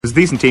was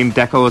a decent team.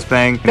 Deco was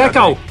playing.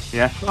 Deco?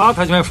 Yeah. Oh, I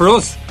thought you meant for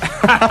us.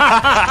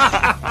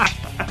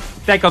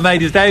 Deco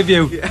made his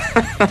debut.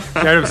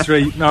 Sheriff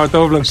Street, North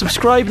Dublin.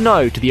 Subscribe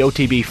now to the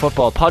OTB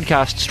Football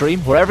Podcast stream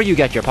wherever you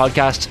get your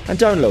podcasts and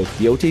download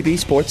the OTB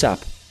Sports app.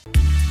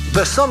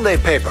 The Sunday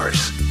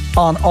Papers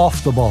on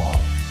Off the Ball.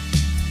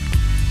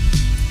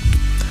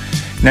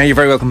 Now you're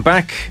very welcome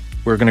back.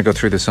 We're going to go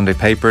through the Sunday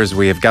Papers.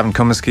 We have Gavin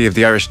Cummiskey of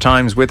the Irish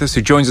Times with us,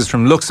 who joins us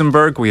from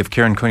Luxembourg. We have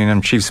Kieran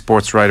Cunningham, Chief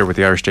Sports Writer with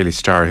the Irish Daily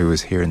Star, who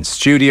is here in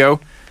studio.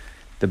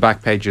 The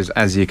back pages,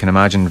 as you can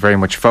imagine, very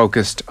much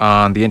focused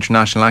on the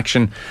international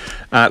action.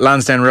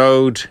 Lansdowne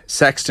Road,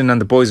 Sexton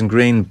and the Boys in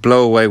Green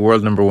blow away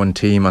world number one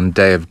team on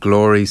Day of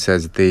Glory,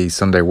 says the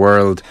Sunday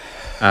World.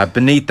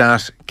 Beneath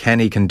that,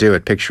 Kenny can do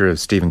it. Picture of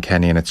Stephen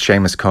Kenny, and it's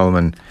Seamus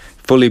Coleman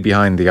fully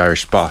behind the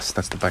Irish boss.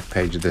 That's the back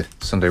page of the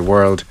Sunday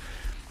World.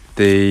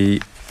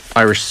 The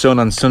Irish Sun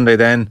on Sunday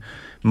then.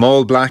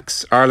 Maul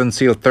Blacks, Ireland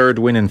seal third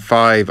win in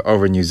 5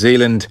 over New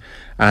Zealand.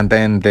 And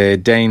then the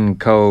Dane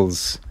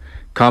Coles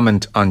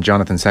comment on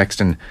Jonathan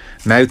Sexton.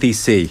 Mouthy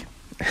C,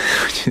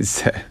 which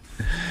is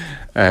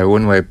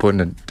one way of putting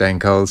it, Dane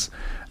Coles.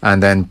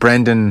 And then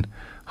Brendan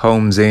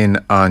homes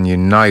in on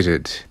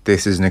United.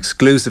 This is an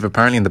exclusive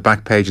apparently in the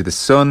back page of the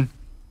Sun.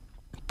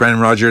 Brendan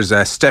Rodgers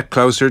a step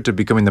closer to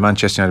becoming the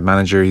Manchester United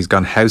manager. He's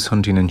gone house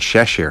hunting in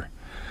Cheshire,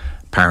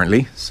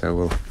 apparently, so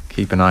we'll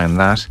keep an eye on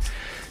that.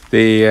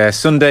 The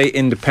Sunday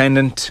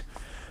Independent,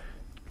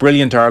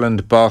 brilliant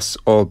Ireland boss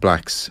All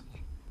Blacks.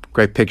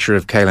 Great picture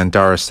of Caelan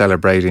Doris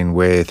celebrating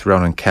with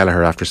Ronan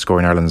Kelleher after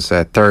scoring Ireland's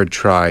third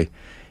try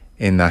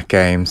in that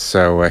game.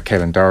 So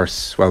Caelan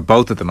Doris, well,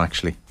 both of them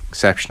actually,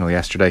 exceptional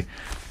yesterday.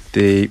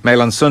 The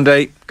Mail on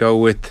Sunday go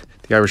with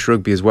the Irish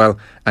rugby as well.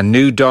 A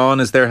new dawn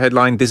is their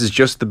headline. This is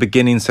just the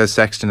beginning, says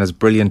Sexton, as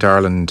brilliant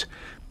Ireland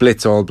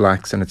blitz All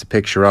Blacks, and it's a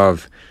picture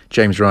of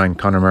James Ryan,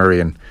 Conor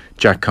Murray and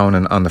Jack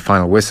Conan on the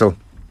final whistle.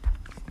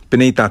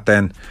 Beneath that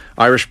then,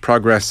 Irish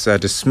progress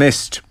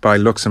dismissed by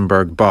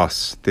Luxembourg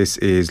boss. This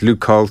is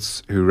Luke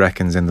Colts, who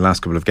reckons in the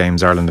last couple of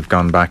games Ireland have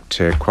gone back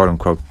to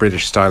quote-unquote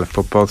British style of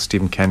football.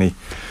 Stephen Kenny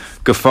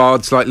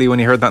guffawed slightly when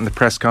he heard that in the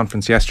press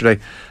conference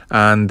yesterday.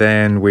 And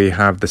then we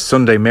have the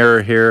Sunday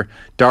Mirror here.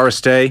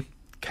 Doris Day,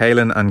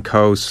 Caelan and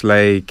co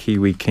slay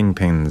Kiwi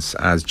kingpins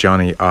as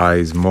Johnny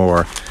eyes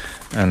more.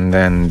 And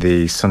then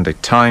the Sunday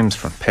Times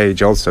front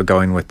page also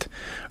going with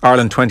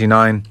Ireland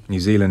 29, New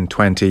Zealand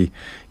 20.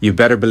 You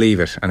better believe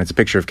it. And it's a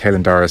picture of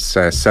Caelan Doris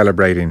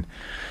celebrating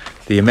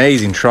the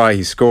amazing try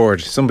he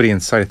scored. Somebody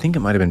inside, I think it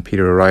might have been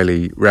Peter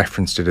O'Reilly,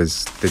 referenced it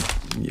as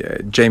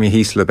the Jamie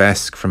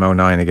Heaslip-esque from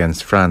 2009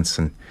 against France,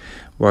 and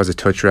was a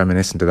touch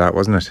reminiscent of that,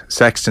 wasn't it?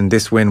 Sexton,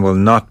 this win will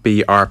not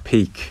be our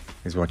peak,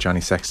 is what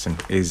Johnny Sexton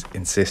is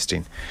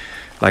insisting.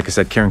 Like I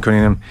said, Kieran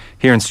Cunningham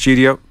here in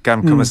studio,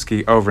 Gavin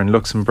Cummiskey over in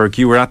Luxembourg.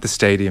 You were at the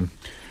stadium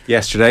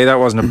yesterday. That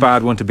wasn't a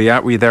bad one to be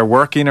at. Were you there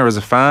working or as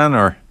a fan?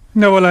 Or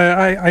No, well,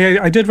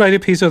 I did write a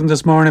piece on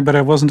this morning, but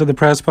I wasn't in the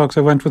press box.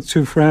 I went with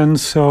two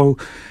friends, so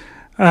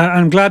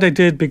I'm glad I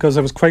did, because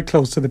I was quite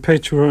close to the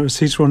pitch.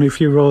 Seats were only a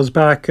few rows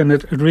back, and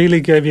it really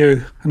gave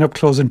you an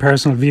up-close and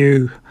personal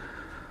view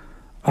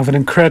of an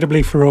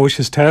incredibly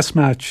ferocious test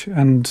match.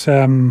 And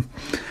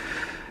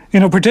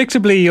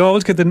predictably, you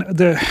always get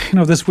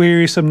the this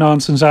wearisome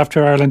nonsense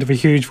after Ireland have a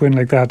huge win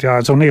like that. Yeah,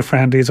 it's only a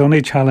friendly, it's only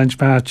a challenge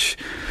match.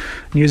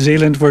 New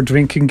Zealand were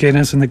drinking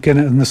Guinness in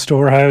the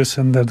storehouse,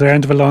 and they're at the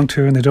end of a long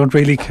tour, and they don't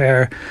really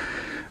care.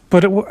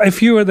 But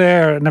if you were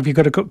there, and if you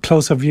got a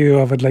close-up view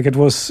of it, like, it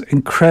was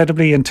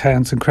incredibly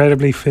intense,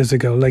 incredibly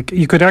physical. Like,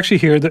 you could actually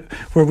hear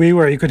where we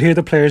were, you could hear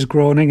the players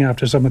groaning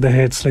after some of the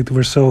hits. Like, they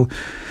were so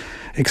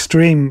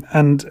extreme.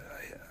 And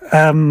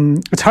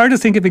it's hard to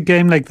think of a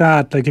game like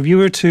that. Like, if you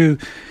were to,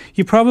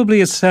 you probably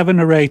had 7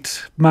 or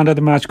 8 man of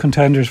the match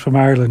contenders from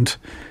Ireland,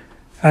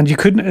 and you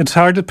couldn't. It's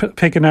hard to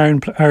pick an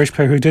Irish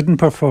player who didn't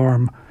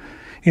perform.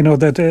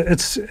 That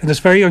it's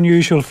very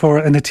unusual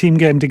in a team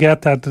game to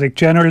get that. Like,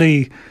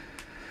 generally,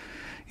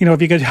 if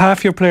you get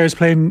half your players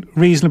playing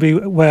reasonably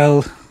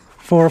well,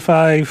 4 or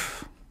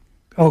 5,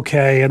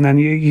 okay, and then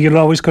you're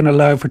always going to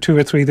allow for 2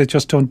 or 3 that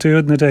just don't do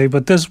it in the day.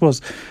 But this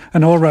was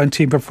an all-round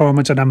team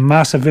performance and a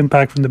massive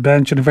impact from the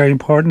bench, and a very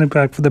important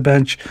impact for the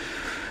bench.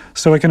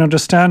 So I can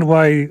understand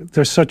why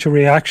there's such a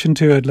reaction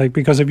to it. Like,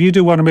 because if you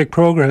do want to make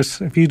progress,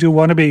 if you do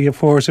want to be a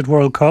force at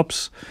World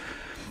Cups,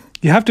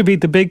 you have to beat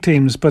the big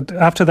teams. But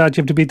after that,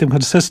 you have to beat them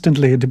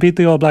consistently. And to beat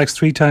the All Blacks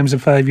 3 times in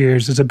 5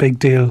 years is a big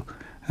deal,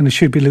 and it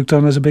should be looked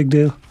on as a big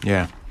deal.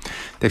 Yeah.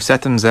 They've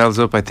set themselves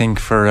up, I think,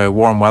 for a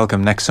warm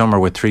welcome next summer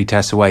with 3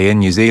 tests away in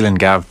New Zealand,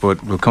 Gav,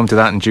 but we'll come to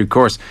that in due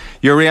course.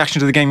 Your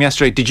reaction to the game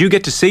yesterday, did you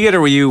get to see it,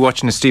 or were you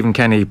watching a Stephen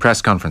Kenny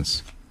press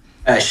conference?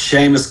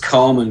 Seamus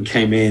Coleman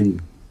came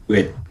in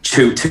with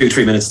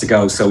 2-3 minutes to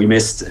go, so we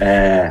missed.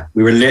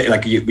 We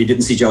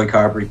didn't see Joey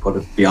Carberry put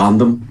it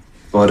beyond them,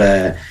 but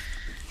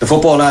the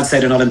football lads say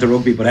they're not into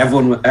rugby, but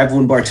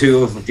everyone bar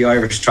 2 of the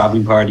Irish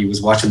travelling party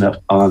was watching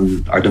that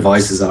on our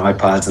devices, on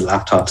iPads and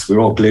laptops. We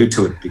were all glued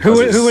to it.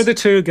 Who were the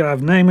 2,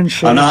 Gav? Name and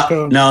shame. No,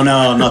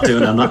 I'm not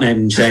doing it. I'm not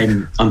naming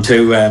shame. I'm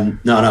too. No,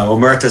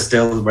 Omerta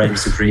still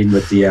reigns supreme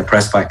with the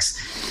press packs.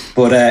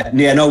 But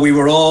we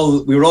were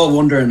all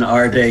wondering,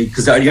 are they,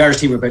 because the Irish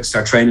team were about to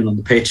start training on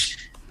the pitch,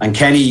 and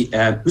Kenny,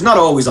 who's not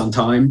always on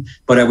time,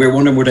 but we were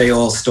wondering, were they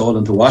all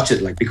stalling to watch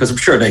it? Like, because I'm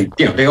sure they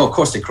all, of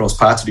course, they cross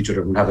paths with each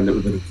other and have a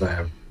little bit of,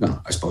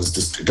 I suppose,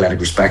 just athletic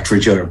respect for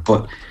each other.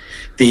 But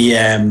we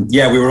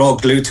were all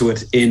glued to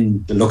it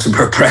in the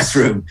Luxembourg press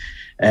room,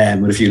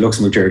 with a few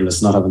Luxembourg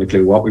journalists not having a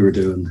clue what we were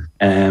doing.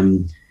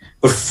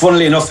 But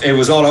funnily enough, it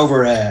was all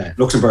over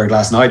Luxembourg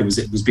last night. It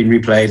was being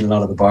replayed in a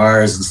lot of the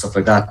bars and stuff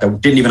like that. They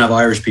didn't even have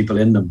Irish people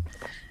in them.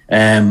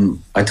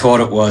 I thought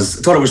it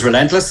was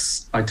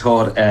relentless. I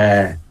thought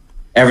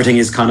everything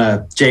is kind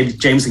of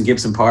Jameson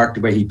Gibson Park,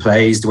 the way he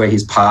plays, the way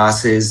his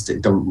pass is,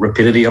 the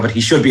rapidity of it.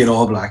 He should be an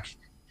All Black.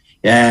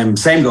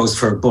 Same goes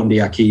for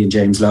Bundy Aki and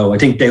James Lowe. I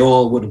think they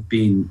all would have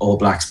been All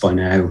Blacks by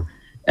now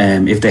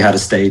if they had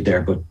stayed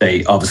there, but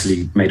they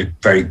obviously made a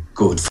very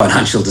good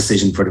financial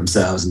decision for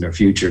themselves and their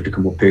future to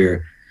come up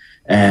here.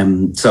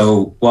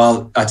 So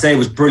while I'd say it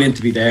was brilliant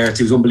to be there, it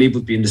was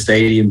unbelievable to be in the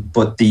stadium,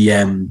 but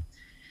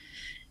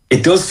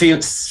it does feel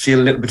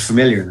a little bit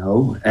familiar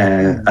now.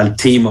 A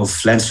team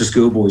of Leinster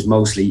schoolboys,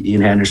 mostly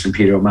Ian Henderson,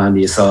 Peter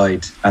O'Mahony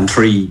aside, and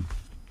 3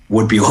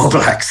 would be All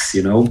Blacks.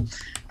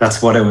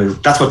 That's what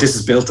this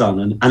is built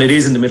on, and it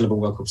is in the middle of a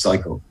World Cup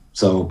cycle.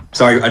 So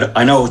sorry,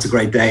 I know it's a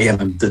great day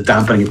and I'm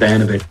dampening it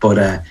down a bit,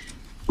 but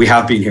we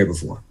have been here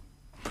before.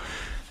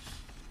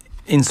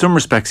 In some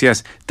respects,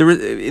 yes.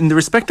 In the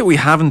respect that we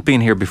haven't been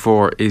here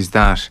before is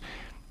that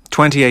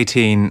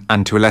 2018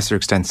 and to a lesser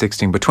extent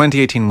 16, but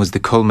 2018 was the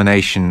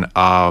culmination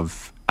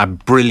of a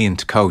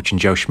brilliant coach in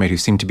Joe Schmidt who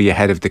seemed to be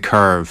ahead of the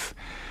curve,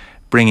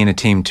 bringing a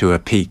team to a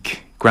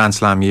peak. Grand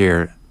Slam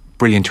year,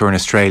 brilliant tour in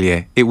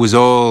Australia. It was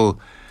all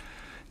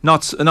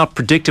not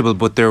predictable,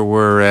 but there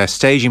were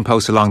staging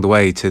posts along the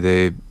way to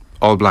the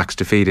All Blacks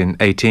defeat in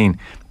 18.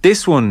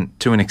 This one,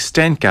 to an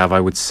extent, Gav, I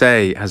would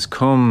say, has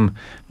come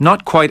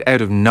not quite out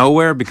of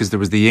nowhere, because there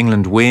was the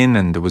England win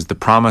and there was the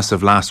promise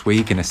of last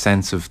week in a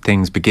sense of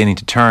things beginning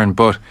to turn.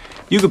 But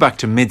you go back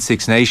to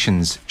mid-Six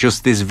Nations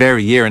just this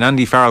very year and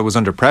Andy Farrell was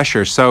under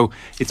pressure. So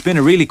it's been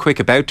a really quick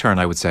about turn,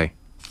 I would say.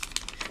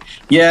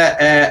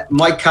 Yeah,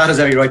 Mike Catt has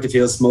every right to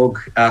feel smug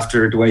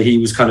after the way he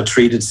was kind of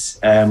treated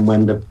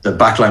when the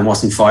backline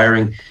wasn't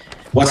firing.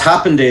 What's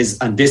happened is,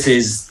 and this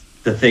is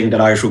the thing that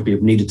Irish rugby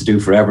have needed to do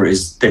forever,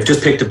 is they've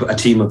just picked up a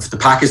team of, the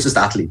pack is just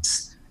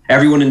athletes.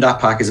 Everyone in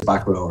that pack is a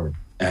back rower.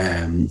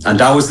 And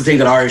that was the thing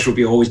that Irish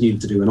rugby always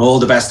needed to do. And all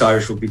the best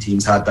Irish rugby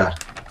teams had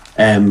that.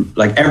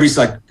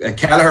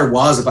 Kelleher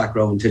was a back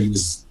row until he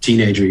was a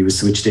teenager. He was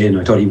switched in.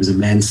 I thought he was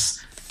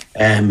immense.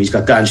 He's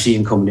got Dan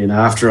Sheehan coming in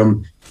after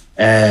him.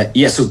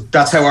 So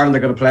that's how Ireland are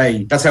going to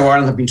play. That's how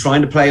Ireland have been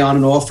trying to play on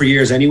and off for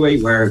years anyway,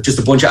 where just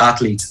a bunch of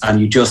athletes, and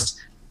you just,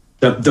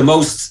 the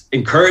most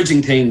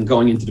encouraging thing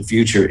going into the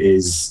future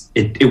is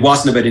it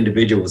wasn't about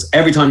individuals.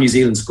 Every time New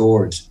Zealand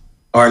scored,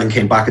 Ireland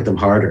came back at them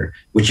harder,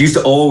 which used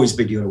to always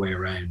be the other way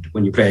around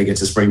when you play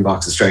against the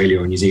Springboks, Australia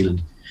or New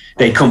Zealand.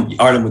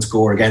 Ireland would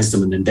score against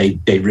them and then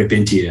they'd rip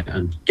into you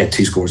and get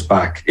 2 scores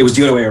back. It was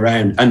the other way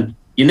around. And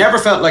you never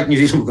felt like New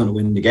Zealand were going to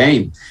win the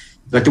game.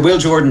 Like the Will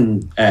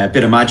Jordan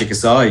bit of magic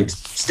aside,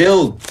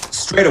 still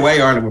straight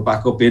away Ireland were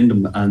back up in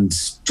them and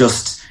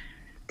just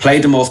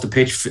played them off the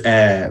pitch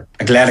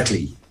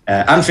athletically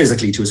and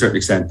physically to a certain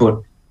extent.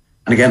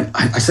 And again,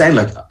 I sound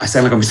like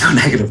I'm so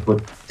negative,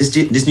 but this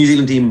New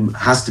Zealand team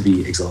has to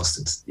be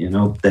exhausted.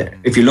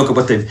 If you look at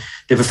what they've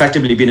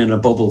effectively been in a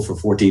bubble for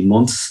 14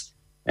 months.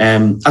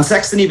 And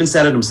Sexton even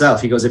said it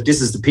himself. He goes, if this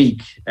is the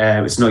peak,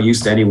 it's no use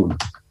to anyone.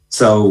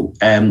 So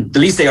at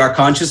least they are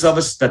conscious of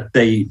it, that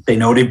they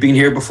know they've been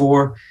here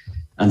before.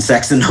 And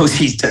Sexton knows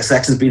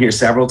Sexton's been here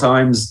several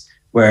times,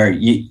 where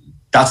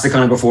that's the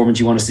kind of performance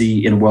you want to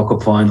see in a World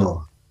Cup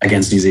final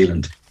against New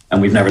Zealand.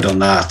 And we've never done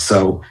that.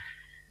 So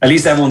at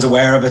least everyone's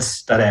aware of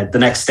it, that the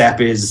next step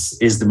is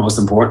the most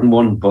important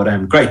one.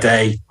 But great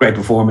day, great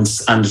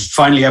performance. And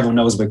finally, everyone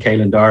knows about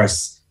Caelan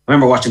Doris. I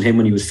remember watching him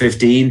when he was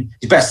 15.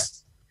 He's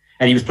best.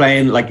 And he was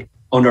playing like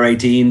under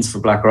 18s for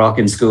Blackrock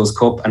in Schools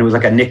Cup. And it was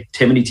like a Nick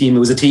Timoney team. It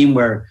was a team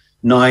where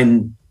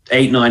 9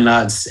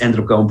 lads ended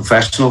up going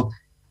professional.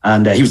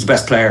 And he was the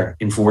best player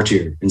in 4th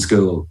year in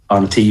school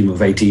on a team of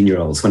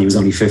 18-year-olds when he was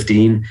only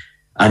 15.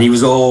 And he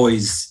was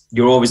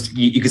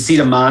you could see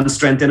the man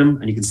strength in him.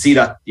 And you can see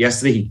that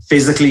yesterday.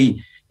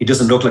 He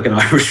doesn't look like an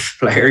Irish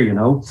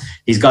player,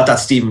 He's got that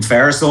Stephen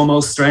Ferris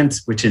almost strength,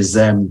 which is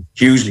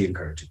hugely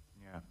encouraging.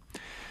 Yeah.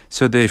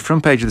 So the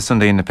front page of the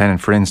Sunday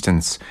Independent, for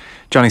instance,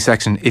 Johnny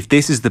Sexton, if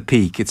this is the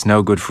peak, it's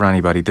no good for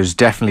anybody. There's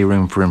definitely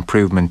room for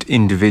improvement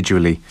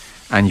individually.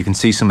 And you can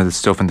see some of the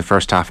stuff in the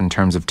first half in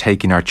terms of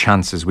taking our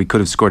chances. We could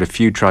have scored a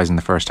few tries in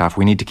the first half.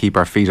 We need to keep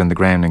our feet on the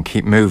ground and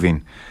keep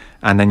moving.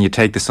 And then you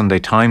take the Sunday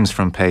Times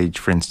front page,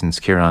 for instance,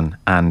 Kieran,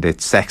 and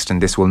it's Sexton,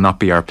 this will not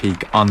be our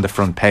peak on the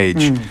front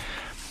page.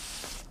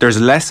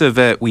 There's less of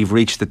a we've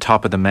reached the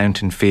top of the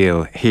mountain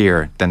feel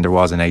here than there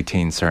was in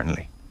 18,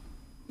 certainly.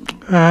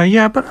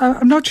 Yeah, but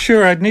I'm not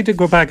sure. I'd need to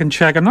go back and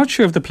check. I'm not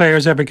sure if the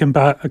players ever came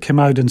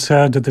out and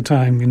said at the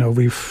time,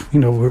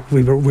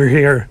 we're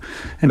here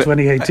in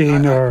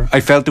 2018. I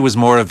felt there was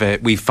more of a,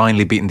 we've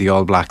finally beaten the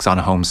All Blacks on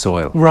home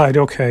soil. Right.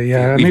 Okay.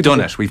 Yeah. We've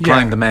done it. We've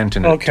climbed the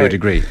mountain to a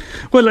degree.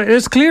 Well,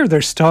 it's clear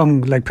they're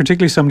stung. Like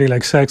particularly somebody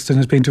like Sexton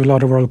has been to a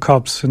lot of World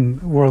Cups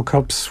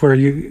where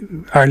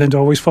Ireland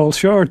always falls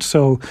short.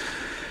 So.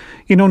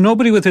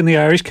 Nobody within the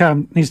Irish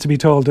camp needs to be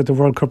told that the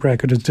World Cup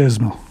record is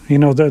dismal. They've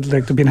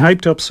been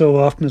hyped up so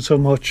often and so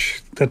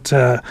much that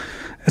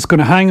it's going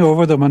to hang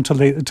over them until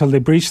they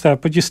breach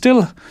that. But you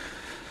still,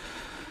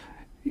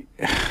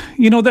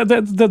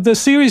 the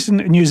series in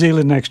New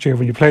Zealand next year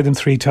when you play them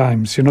 3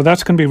 times,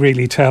 that's going to be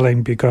really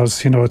telling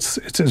because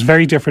it's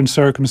very different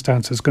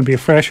circumstances. It's going to be a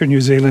fresher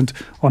New Zealand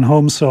on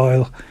home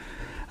soil,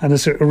 and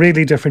it's a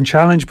really different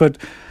challenge. But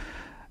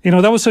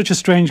that was such a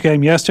strange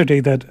game yesterday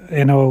that,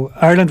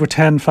 Ireland were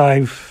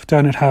 10-5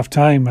 down at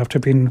half-time after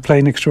being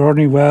playing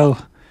extraordinarily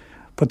well.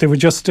 But they were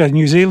just,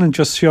 New Zealand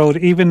just showed,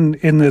 even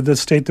in the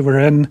state they were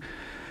in,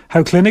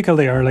 how clinical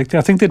they are. Like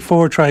I think they had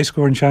 4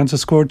 try-scoring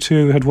chances, scored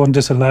 2, had 1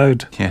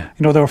 disallowed. Yeah.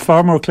 They were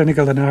far more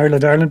clinical than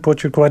Ireland. Ireland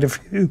butchered quite a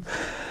few.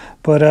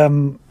 But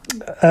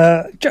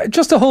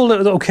just the whole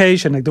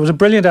occasion, there was a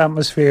brilliant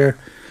atmosphere.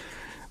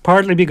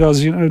 Partly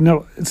because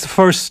it's the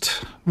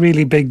first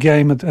really big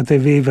game at the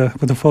Aviva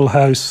with a full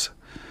house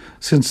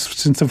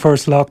since the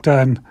first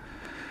lockdown,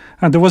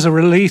 and there was a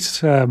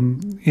release,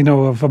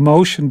 of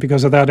emotion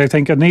because of that. I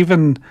think, and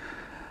even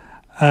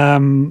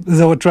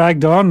though it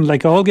dragged on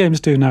like all games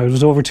do now, it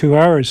was over 2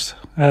 hours.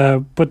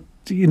 But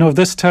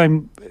this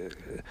time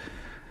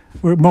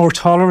we're more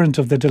tolerant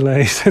of the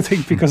delays. I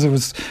think because it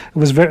was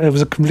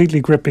a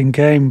completely gripping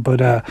game,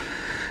 but.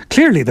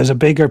 Clearly, there's a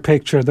bigger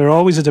picture. There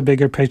always is a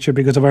bigger picture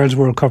because of Ireland's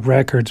World Cup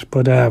record.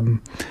 But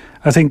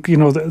I think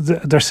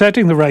they're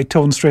setting the right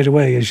tone straight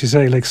away, as you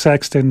say, like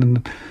Sexton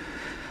and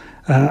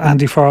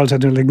Andy Farrell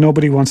said. Like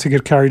nobody wants to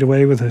get carried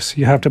away with this.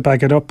 You have to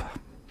back it up.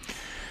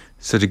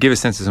 So to give a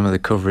sense of some of the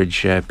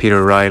coverage, Peter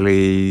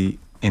O'Reilly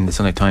in the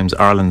Sunday Times,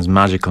 Ireland's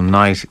magical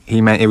night.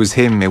 It was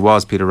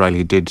Peter O'Reilly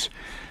who did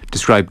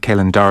described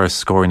Caelan Doris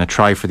scoring a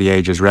try for the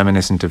ages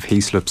reminiscent of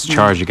Heaslop's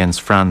charge against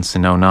France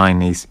in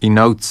 2009. He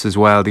notes as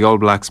well the All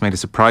Blacks made a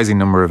surprising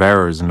number of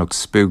errors and looked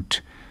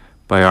spooked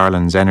by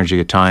Ireland's energy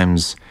at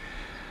times.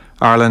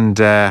 Ireland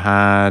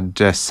had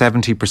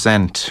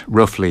 70%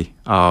 roughly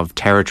of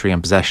territory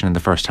and possession in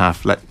the first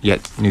half,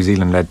 yet New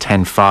Zealand led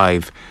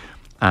 10-5,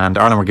 and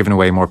Ireland were giving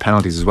away more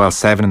penalties as well,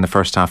 7 in the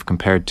first half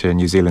compared to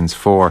New Zealand's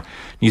 4.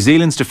 New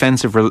Zealand's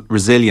defensive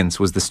resilience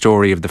was the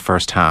story of the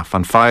first half.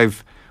 On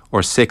 5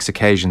 or 6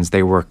 occasions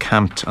they were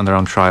camped on their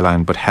own try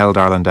line but held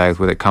Ireland out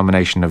with a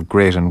combination of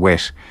grit and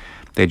wit.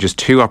 They had just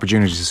 2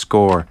 opportunities to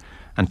score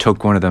and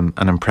took one of them,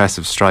 an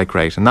impressive strike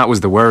rate, and that was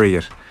the worry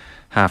at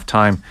half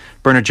time.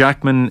 Bernard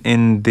Jackman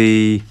in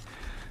the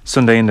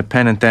Sunday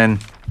Independent then,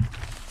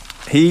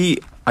 he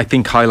I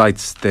think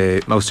highlights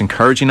the most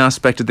encouraging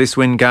aspect of this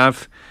win,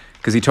 Gav,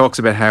 because he talks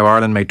about how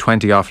Ireland made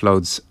 20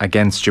 offloads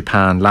against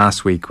Japan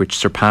last week, which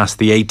surpassed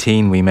the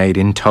 18 we made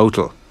in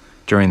total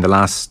during the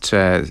last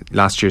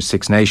year's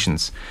Six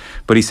Nations.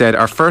 But he said,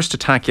 our first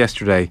attack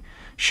yesterday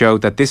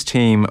showed that this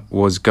team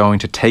was going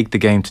to take the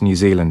game to New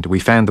Zealand. We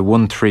found the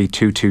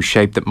 1-3-2-2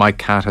 shape that Mike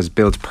Catt has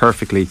built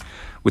perfectly.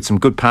 With some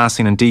good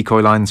passing and decoy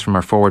lines from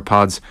our forward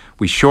pods,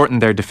 we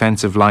shortened their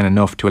defensive line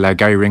enough to allow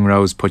Gary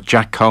Ringrose put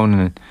Jack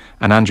Conan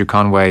and Andrew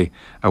Conway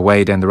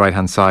away down the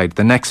right-hand side.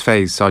 The next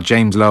phase saw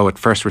James Lowe at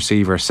first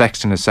receiver,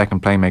 Sexton as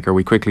second playmaker.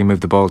 We quickly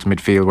moved the ball to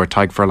midfield where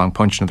Tyke Furlong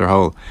punched another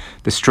hole.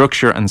 The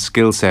structure and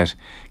skill set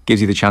gives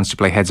you the chance to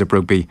play heads-up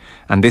rugby,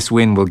 and this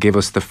win will give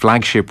us the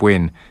flagship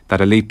win that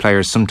elite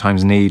players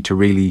sometimes need to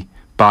really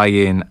buy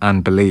in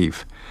and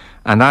believe.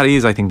 And that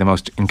is, I think, the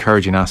most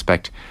encouraging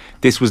aspect.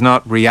 This was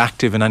not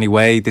reactive in any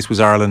way. This was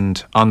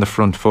Ireland on the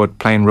front foot,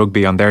 playing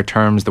rugby on their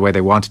terms, the way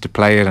they wanted to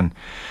play it, and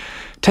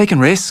taking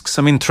risks.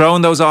 I mean,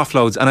 throwing those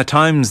offloads, and at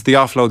times the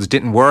offloads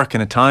didn't work,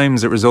 and at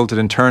times it resulted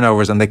in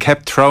turnovers, and they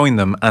kept throwing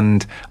them,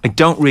 and I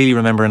don't really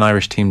remember an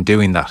Irish team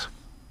doing that.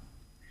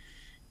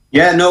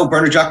 Yeah, no,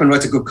 Bernard Jackman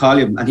writes a good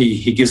column, and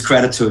he gives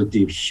credit to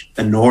the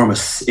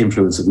enormous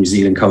influence of New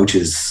Zealand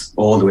coaches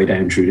all the way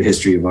down through the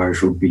history of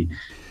Irish rugby.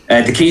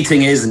 The key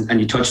thing is,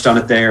 and you touched on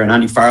it there, and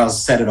Andy Farrell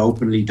said it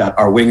openly, that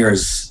our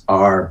wingers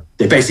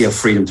they basically have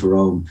freedom to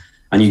roam,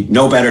 and you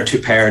no better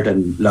to pair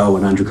than Lowe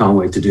and Andrew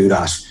Conway to do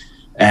that.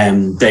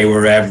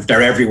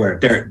 They're everywhere.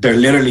 They're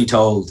literally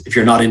told, if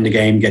you're not in the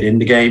game, get in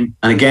the game.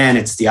 And again,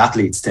 it's the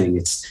athletes thing.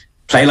 It's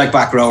play like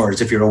back rowers.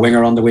 If you're a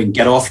winger on the wing,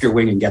 get off your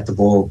wing and get the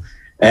ball.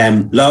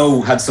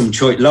 Lowe had some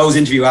choice. Lowe's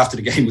interview after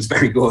the game was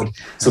very good.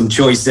 Some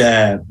choice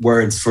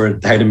words for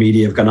how the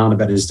media have gone on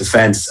about his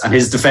defence, and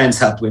his defence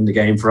helped win the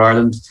game for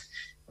Ireland,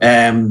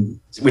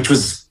 which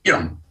was,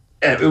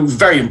 it was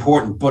very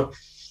important. But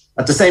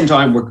at the same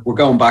time, we're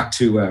going back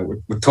to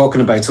we're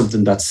talking about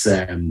something that's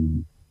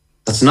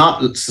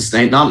not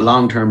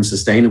long-term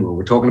sustainable.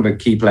 We're talking about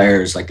key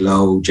players like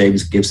Lowe,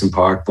 James Gibson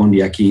Park,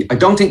 Bundy Aki. I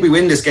don't think we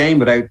win this game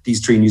without these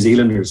 3 New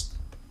Zealanders.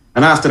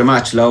 And after the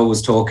match, Lowe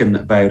was talking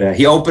about,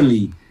 he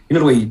openly you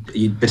know the way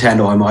you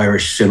pretend, oh, I'm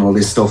Irish and all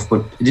this stuff,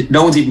 but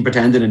no one's even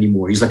pretending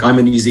anymore. He's like, I'm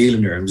a New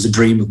Zealander. It was a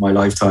dream of my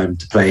lifetime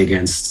to play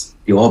against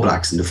the All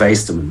Blacks and to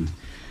face them.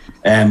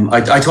 And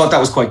I thought that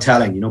was quite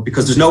telling,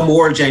 because there's no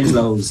more James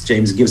Lowe's,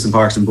 James Gibson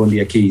Parks and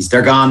Bundy Keys.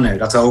 They're gone now.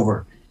 That's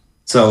over.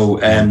 So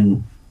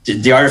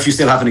the Irish, you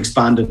still haven't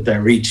expanded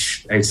their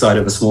reach outside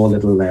of a small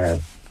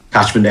little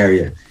catchment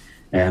area.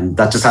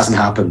 That just hasn't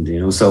happened,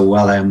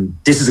 So,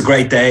 this is a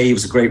great day. It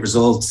was a great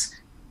result,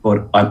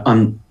 but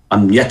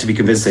I'm yet to be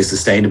convinced how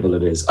sustainable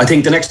it is. I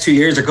think the next 2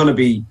 years are going to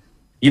be,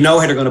 how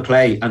they're going to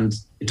play, and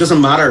it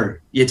doesn't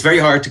matter. It's very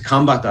hard to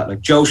combat that.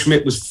 Like Joe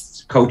Schmidt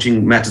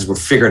coaching methods were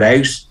figured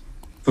out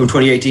from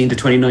 2018 to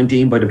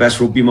 2019 by the best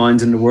rugby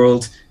minds in the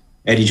world.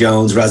 Eddie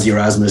Jones, Razzie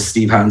Erasmus,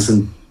 Steve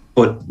Hansen.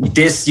 But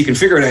this, you can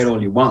figure it out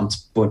all you want,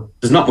 but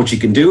there's not much you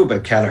can do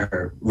about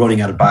Kelleher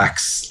running out of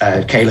backs,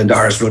 Caelan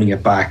Doris running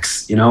at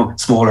backs,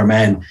 smaller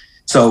men.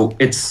 So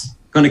it's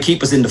going to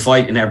keep us in the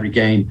fight in every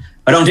game.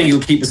 I don't think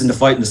it'll keep us in the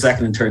fight in the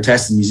second and third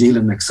test in New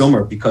Zealand next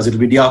summer, because it'll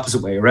be the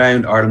opposite way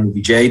around. Ireland will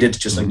be jaded,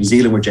 just like New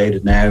Zealand were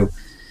jaded now.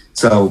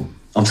 So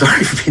I'm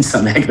sorry for being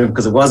so negative,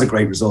 because it was a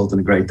great result and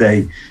a great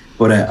day.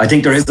 But I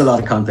think there is a lot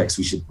of context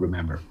we should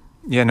remember.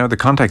 Yeah, no, the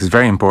context is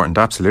very important,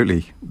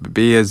 absolutely.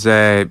 Be as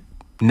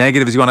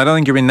negative as you want. I don't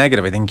think you're being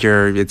negative. I think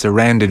it's a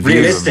rounded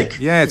view. Realistic.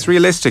 Yeah, it's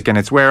realistic, and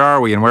it's where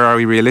are we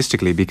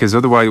realistically? Because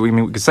otherwise, we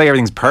could say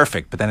everything's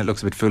perfect, but then it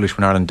looks a bit foolish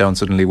when Ireland don't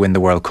suddenly win the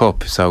World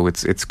Cup. So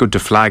it's good to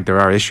flag there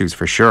are issues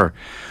for sure.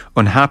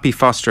 Unhappy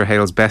Foster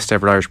hails best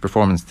ever Irish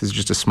performance. This is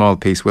just a small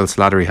piece. Will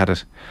Slattery had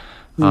it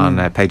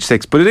on page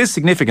 6. But it is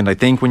significant, I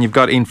think, when you've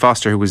got Ian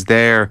Foster, who was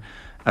there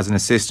as an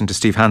assistant to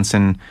Steve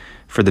Hansen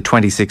for the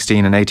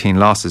 2016 and 18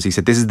 losses. He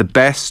said this is the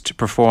best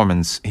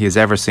performance he has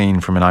ever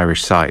seen from an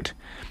Irish side.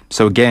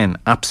 So again,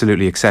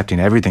 absolutely accepting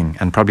everything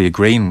and probably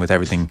agreeing with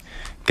everything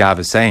Gav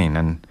is saying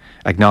and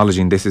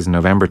acknowledging this is a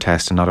November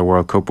test and not a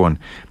World Cup one.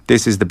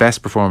 This is the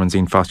best performance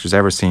Ian Foster's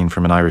ever seen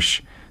from an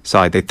Irish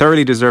side. They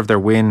thoroughly deserved their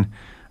win.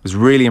 I was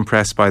really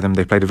impressed by them.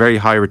 They played a very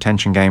high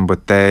retention game,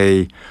 but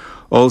they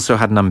also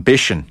had an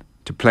ambition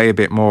to play a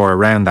bit more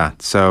around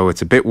that. So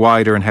it's a bit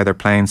wider in how they're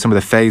playing, some of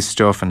the phase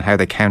stuff and how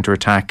they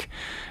counter-attack.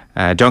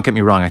 Don't get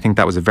me wrong, I think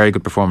that was a very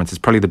good performance. It's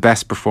probably the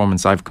best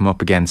performance I've come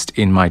up against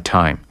in my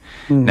time.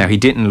 Now, he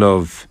didn't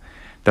love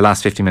the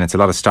last 50 minutes, a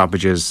lot of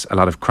stoppages, a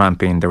lot of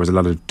cramping. There was a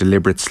lot of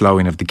deliberate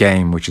slowing of the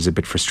game, which is a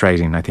bit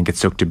frustrating. I think it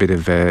sucked a bit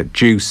of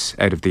juice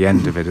out of the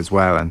end of it as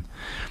well. And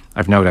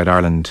I've no doubt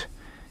Ireland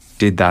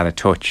did that a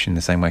touch in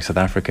the same way South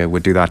Africa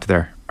would do that to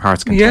their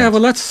heart's content. Yeah,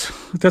 well,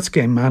 that's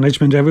game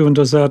management. Everyone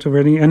does that, or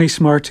any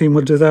smart team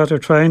will do that or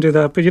try and do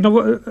that. But you know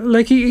what?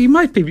 Like he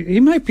might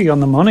be on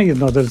the money.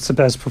 That it's the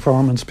best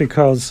performance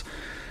because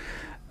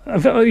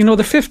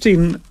the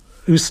 15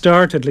 who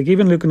started, like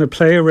even looking at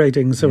player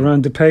ratings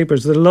around the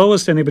papers, the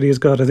lowest anybody has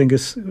got, I think,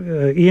 is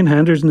Ian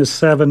Henderson is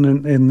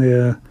 7 in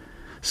the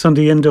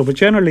Sunday Indo, but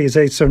generally is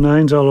 8s or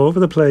 9s all over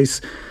the place.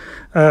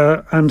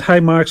 And high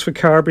marks for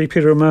Carberry,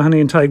 Peter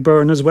O'Mahony and Tyke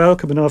Byrne as well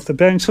coming off the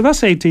bench. So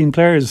that's 18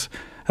 players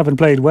haven't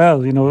played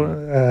well,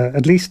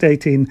 at least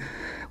 18,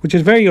 which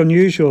is very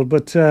unusual.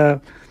 But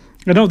I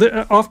know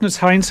that often it's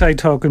hindsight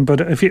talking,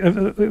 but if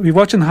you're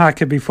watching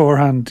Haka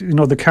beforehand,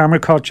 the camera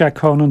caught Jack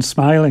Conan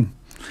smiling,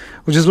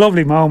 which is a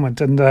lovely moment.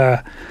 And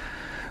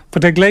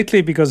but like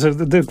lately, because of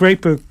the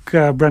great book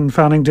Brendan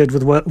Fanning did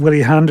with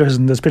Willie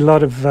Henderson, there's been a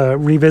lot of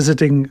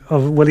revisiting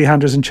of Willie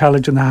Henderson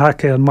challenging the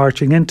Haka and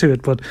marching into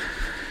it. But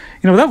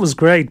that was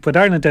great, but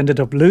Ireland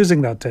ended up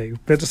losing that day.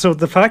 But so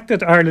the fact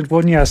that Ireland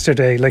won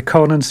yesterday, like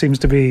Conan seems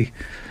to be,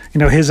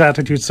 his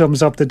attitude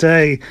sums up the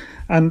day.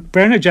 And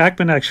Bernard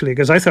Jackman, actually,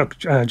 because I thought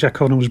Jack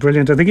Conan was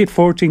brilliant. I think he had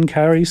 14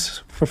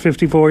 carries for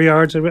 54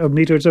 yards or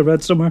meters, I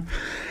read somewhere.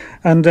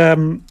 And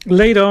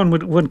late on,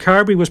 when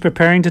Carberry was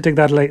preparing to take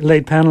that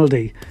late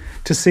penalty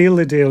to seal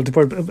the deal,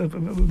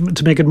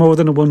 to make it more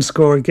than a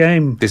one-score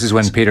game. This is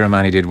when Peter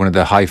O'Mahony did one of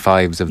the high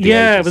fives of the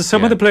ages. But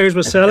some of the players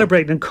were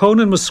celebrating, and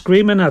Conan was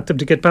screaming at them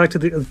to get back to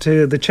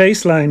the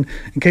chase line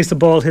in case the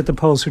ball hit the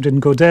post or didn't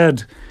go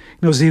dead.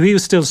 So he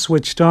was still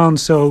switched on.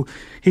 So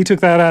he took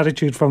that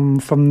attitude from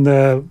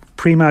the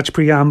pre-match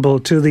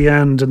preamble to the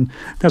end, and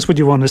that's what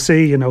you want to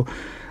see.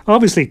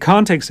 Obviously,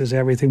 context is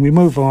everything. We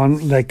move on,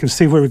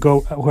 see where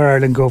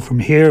Ireland go from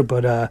here.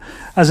 But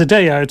as a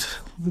day out,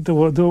 there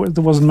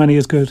wasn't many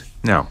as good.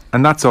 No,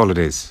 and that's all it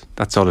is.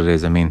 That's all it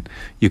is. I mean,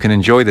 you can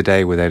enjoy the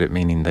day without it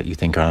meaning that you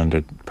think Ireland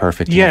are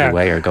perfect either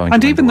way or going.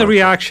 And even the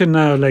reaction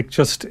now,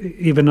 just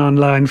even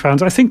online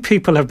fans, I think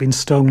people have been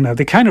stung now.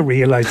 They kind of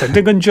realise that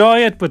they can enjoy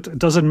it, but it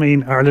doesn't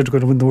mean Ireland are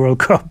going to win the World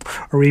Cup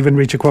or even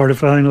reach a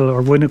quarter-final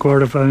or win a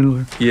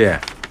quarter-final.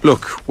 Yeah.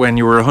 Look, when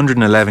you were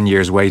 111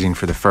 years waiting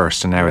for the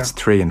first and now it's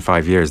 3 and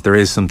 5 years, there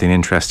is something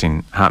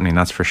interesting happening,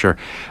 that's for sure.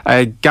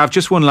 Gav,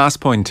 just one last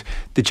point.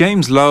 The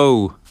James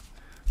Lowe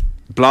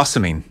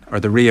blossoming or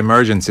the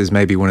re-emergence is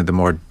maybe one of the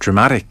more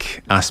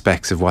dramatic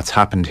aspects of what's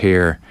happened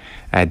here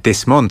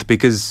this month,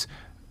 because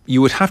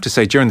you would have to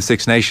say during the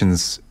Six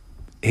Nations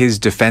his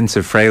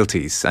defensive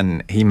frailties,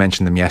 and he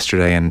mentioned them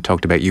yesterday and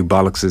talked about you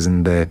bollockses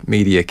in the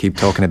media keep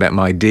talking about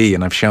my D,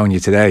 and I've shown you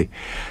today.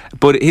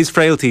 But his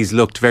frailties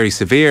looked very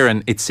severe,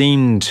 and it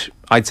seemed,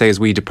 I'd say, as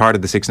we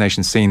departed the Six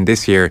Nations scene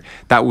this year,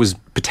 that was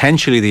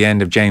potentially the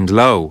end of James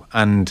Lowe.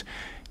 And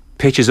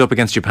pitches up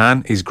against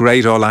Japan, he's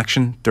great all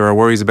action. There are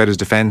worries about his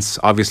defence,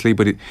 obviously,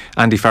 but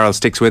Andy Farrell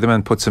sticks with him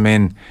and puts him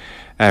in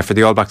for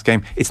the All Blacks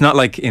game. It's not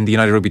like in the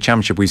United Rugby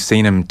Championship we've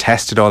seen him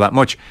tested all that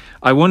much.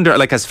 I wonder,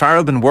 like, has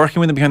Farrell been working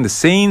with him behind the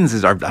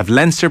scenes? Have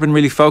Leinster been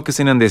really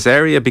focusing on this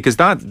area? Because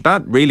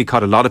that really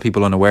caught a lot of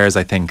people unawares,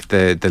 I think,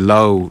 the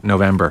low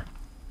November.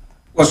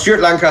 Well,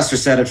 Stuart Lancaster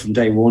said it from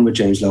day one with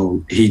James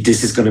Lowe.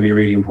 This is going to be a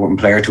really important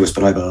player to us,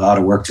 but I have a lot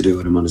of work to do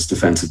with him on his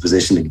defensive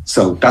positioning.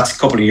 So that's a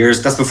couple of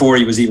years. That's before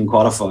he was even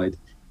qualified.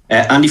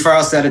 Andy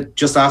Farrell said it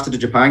just after the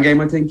Japan game,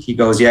 I think. He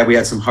goes, yeah, we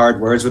had some hard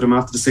words with him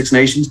after the Six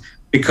Nations,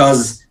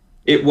 because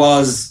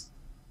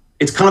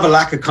it's kind of a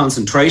lack of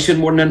concentration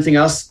more than anything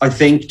else. I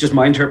think just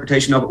my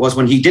interpretation of it was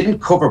when he didn't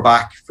cover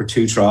back for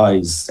 2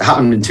 tries. It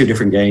happened in 2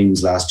 different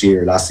games last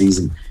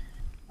season.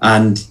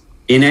 And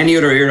in any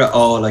other era,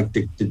 like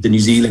the New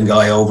Zealand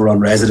guy over on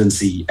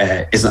residency,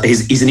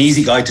 he's an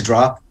easy guy to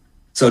drop.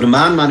 So the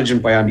man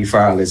management by Andy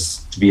Farrell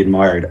is to be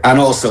admired. And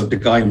also the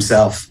guy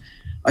himself.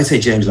 I'd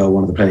say James Lowe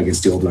wanted to play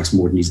against the All Blacks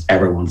more than he's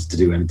ever wanted to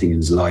do anything in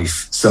his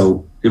life.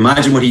 So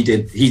imagine what he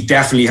did. He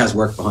definitely has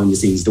work behind the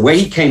scenes. The way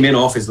he came in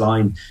off his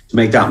line to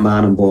make that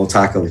man and ball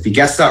tackle, if he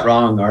gets that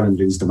wrong, Ireland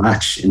lose the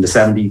match in the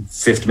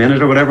 75th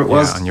minute or whatever it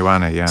was. Yeah,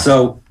 on Ioana, yeah.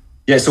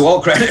 So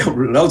all credit,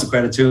 loads of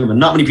credit to him. And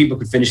not many people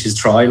could finish his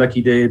try like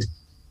he did.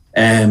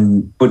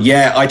 But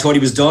yeah, I thought he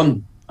was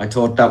done. I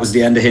thought that was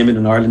the end of him in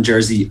an Ireland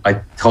jersey. I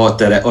thought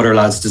that other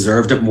lads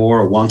deserved it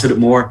more or wanted it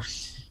more.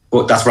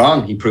 But that's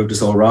wrong. He proved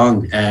us all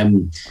wrong.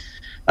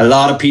 A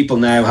lot of people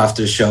now have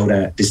to show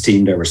this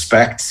team their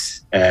respect.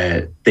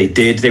 They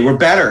did. They were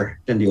better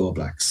than the All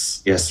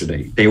Blacks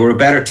yesterday. They were a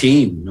better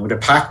team. Their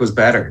pack was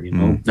better.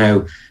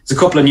 Now there's a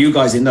couple of new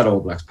guys in that All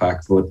Blacks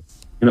pack, but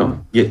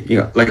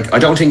like I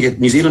don't think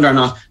New Zealand are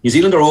not. New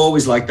Zealand are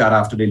always like that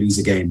after they lose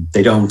a game.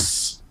 They don't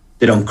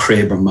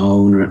crib or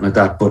moan or anything like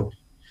that. But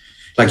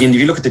like if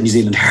you look at the New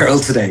Zealand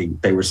Herald today,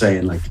 they were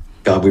saying like,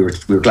 God, we were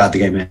glad the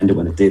game ended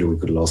when it did, or we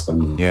could have lost by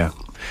more. Yeah.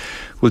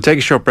 We'll take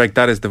a short break.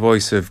 That is the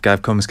voice of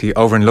Gavin Cummiskey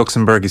over in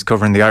Luxembourg. He's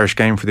covering the Irish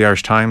game for the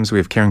Irish Times. We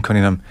have Kieran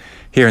Cunningham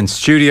here in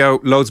studio.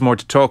 Loads more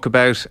to talk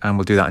about, and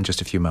we'll do that in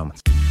just a few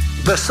moments.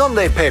 The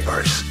Sunday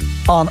Papers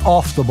on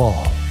Off the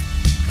Ball.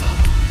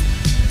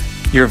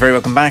 You're very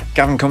welcome back.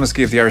 Gavin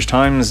Cummiskey of the Irish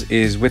Times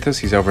is with us.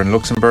 He's over in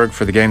Luxembourg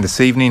for the game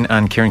this evening,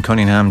 and Kieran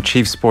Cunningham,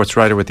 chief sports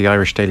writer with the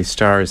Irish Daily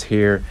Star, is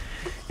here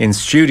in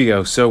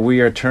studio. So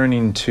we are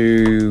turning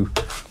to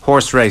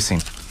horse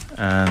racing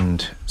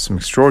and some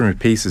extraordinary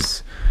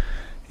pieces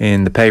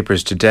in the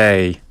papers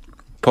today.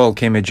 Paul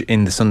Kimmage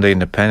in the Sunday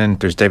Independent.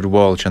 There's David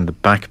Walsh on the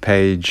back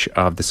page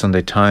of the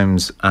Sunday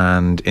Times,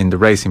 and in the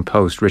Racing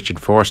Post, Richard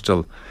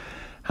Forstall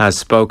has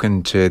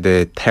spoken to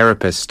the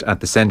therapist at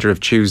the centre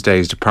of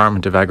Tuesday's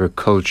Department of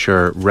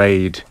Agriculture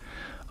raid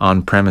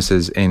on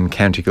premises in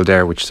County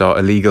Kildare, which saw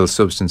illegal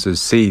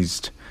substances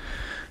seized.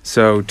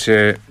 So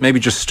to maybe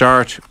just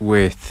start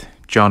with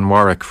John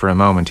Warwick for a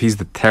moment. He's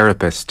the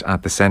therapist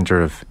at the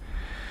centre of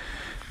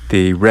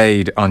the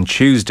raid on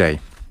Tuesday,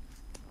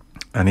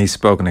 and he's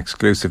spoken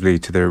exclusively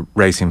to the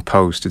Racing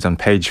Post. It's on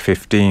page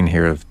 15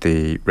 here of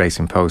the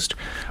Racing Post.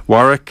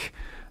 Warwick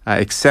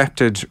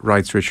accepted,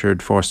 writes Richard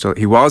Forstall,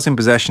 he was in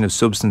possession of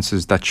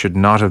substances that should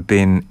not have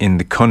been in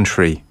the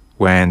country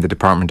when the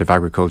Department of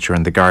Agriculture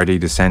and the Gardaí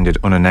descended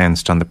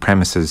unannounced on the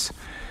premises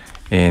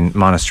in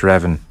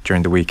Monasterevin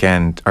during the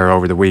weekend, or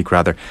over the week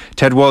rather.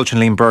 Ted Walsh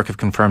and Liam Burke have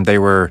confirmed they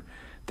were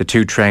the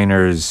 2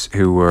 trainers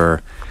who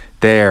were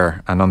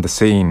there and on the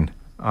scene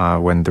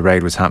when the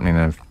raid was happening,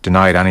 and have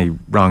denied any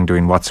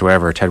wrongdoing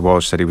whatsoever. Ted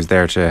Walsh said he was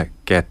there to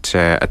get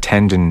a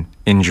tendon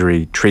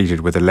injury treated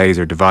with a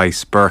laser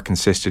device. Burke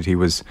insisted he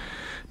was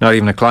not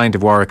even a client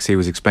of Warwick's. He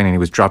was explaining he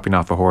was dropping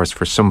off a horse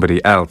for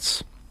somebody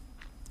else.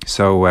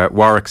 So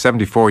Warwick,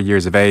 74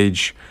 years of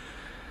age,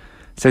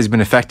 says he's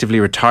been effectively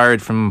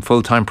retired from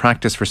full-time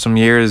practice for some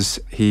years.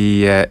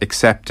 He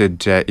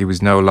accepted he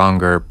was no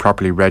longer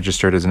properly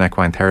registered as an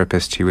equine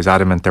therapist. He was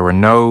adamant there were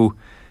no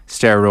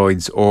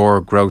steroids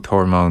or growth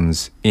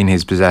hormones in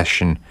his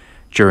possession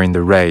during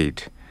the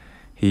raid.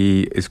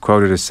 He is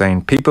quoted as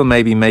saying, people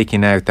may be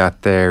making out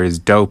that there is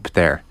dope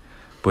there,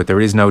 but there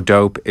is no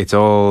dope. It's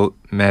all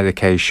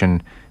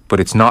medication,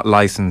 but it's not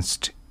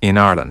licensed in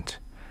Ireland.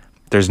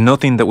 There's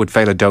nothing that would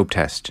fail a dope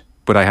test,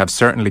 but I have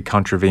certainly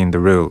contravened the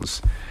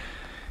rules.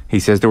 He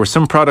says there were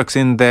some products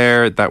in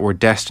there that were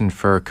destined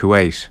for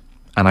Kuwait,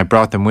 and I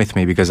brought them with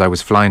me because I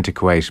was flying to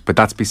Kuwait, but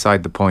that's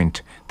beside the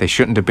point. They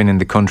shouldn't have been in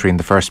the country in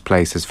the first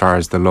place as far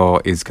as the law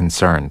is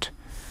concerned.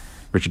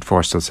 Richard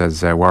Forstall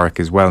says Warwick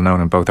is well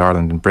known in both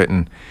Ireland and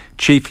Britain,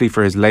 chiefly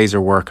for his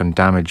laser work on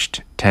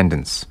damaged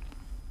tendons.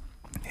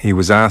 He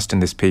was asked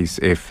in this piece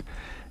if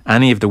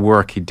any of the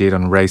work he did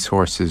on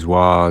racehorses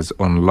was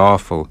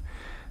unlawful,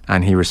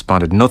 and he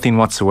responded, nothing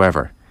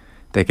whatsoever.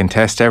 They can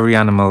test every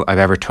animal I've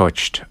ever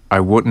touched. I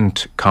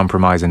wouldn't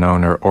compromise an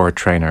owner or a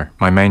trainer.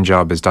 My main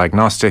job is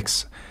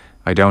diagnostics.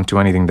 I don't do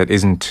anything that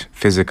isn't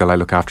physical. I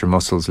look after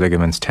muscles,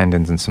 ligaments,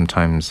 tendons, and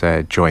sometimes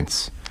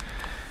joints.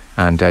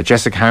 And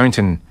Jessica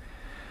Harrington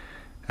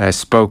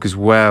spoke as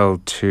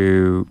well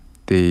to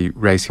the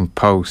Racing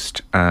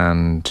Post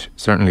and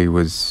certainly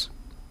was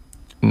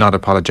not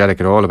apologetic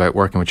at all about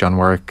working with John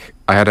Warwick.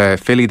 I had a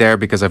filly there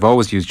because I've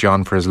always used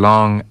John for as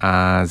long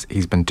as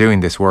he's been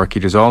doing this work. He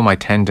does all my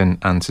tendon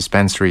and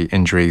suspensory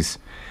injuries.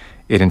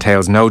 It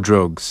entails no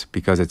drugs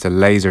because it's a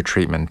laser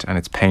treatment and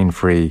it's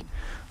pain-free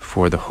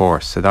for the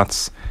horse. So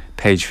that's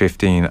page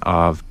 15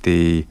 of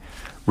the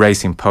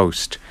Racing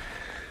Post.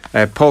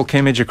 Paul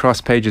Kimmage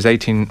across pages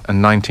 18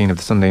 and 19 of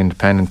the Sunday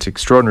Independent.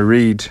 Extraordinary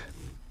read.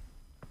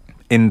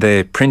 In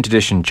the print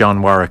edition,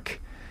 John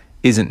Warwick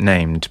isn't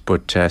named,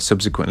 but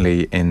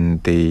subsequently in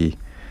the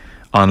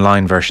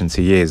online versions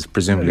he is,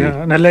 presumably.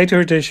 Yeah, in a later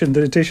edition,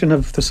 the edition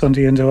of the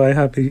Sunday Indo I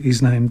have,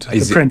 he's named.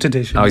 The print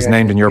edition. Oh, he's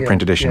named in your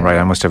print edition, right.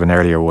 I must have an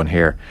earlier one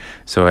here.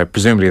 So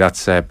presumably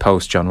that's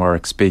post John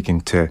Warwick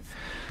speaking to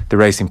the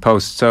Racing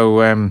Post.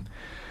 So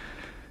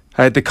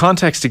the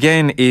context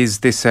again is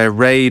this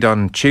raid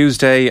on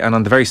Tuesday, and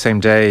on the very same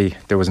day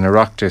there was an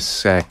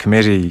Oireachtas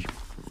committee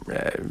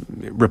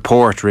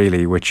report,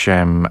 really, which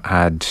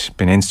had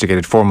been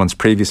instigated 4 months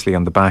previously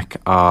on the back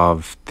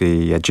of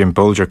the Jim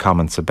Bulger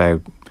comments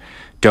about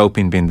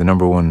doping being the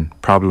number one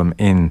problem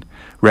in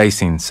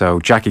racing. So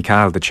Jackie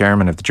Cahill, the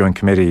chairman of the Joint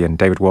Committee, and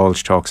David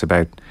Walsh talks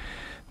about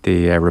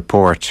the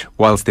report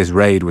whilst this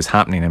raid was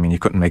happening. I mean, you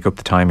couldn't make up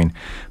the timing,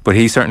 but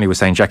he certainly was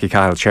saying, Jackie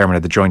Cahill, chairman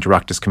of the Joint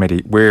Oireachtas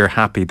Committee, we're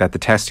happy that the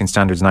testing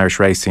standards in Irish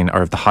racing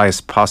are of the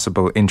highest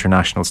possible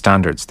international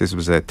standards. This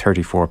was a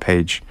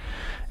 34-page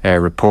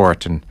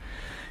report, and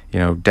you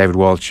know, David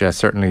Walsh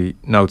certainly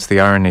notes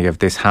the irony of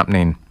this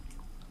happening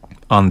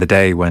on the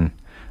day when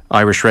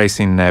Irish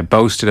racing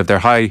boasted of their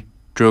high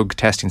drug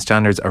testing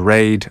standards. A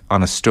raid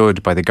on a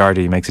stud by the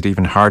Gardaí makes it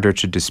even harder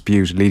to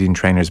dispute leading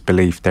trainers'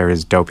 belief there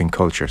is doping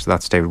culture. So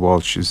that's David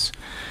Walsh's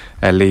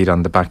lead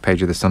on the back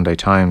page of the Sunday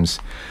Times.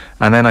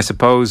 And then I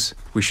suppose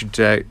we should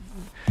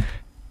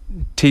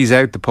tease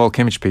out the Paul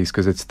Kimmage piece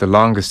because it's the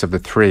longest of the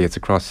three. It's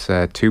across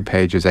 2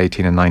 pages,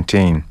 18 and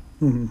 19.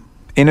 Mm-hmm.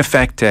 In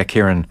effect,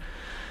 Kieran,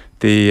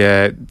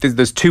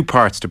 there's 2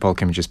 parts to Paul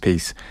Kimmage's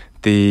piece.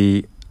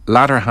 The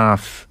latter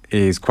half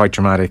is quite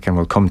dramatic, and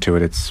we'll come to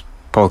it. It's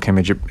Paul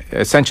Kimmage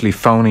essentially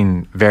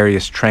phoning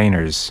various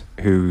trainers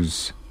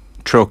whose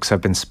trucks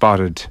have been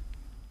spotted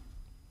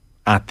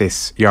at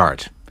this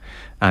yard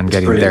and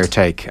getting their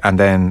take. And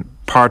then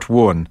part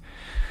 1,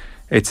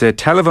 it's a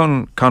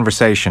telephone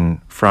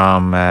conversation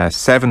from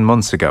 7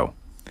 months ago.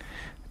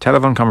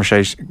 Telephone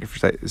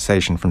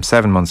conversation from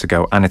 7 months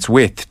ago, and it's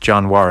with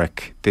John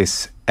Warwick,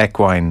 this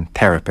equine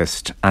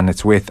therapist, and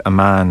it's with a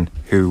man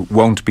who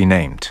won't be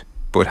named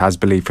but has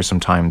believed for some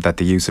time that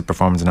the use of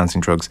performance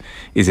enhancing drugs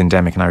is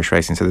endemic in Irish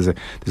racing. So there's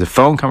a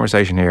phone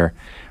conversation here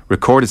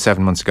recorded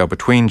 7 months ago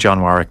between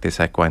John Warwick, this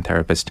equine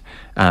therapist,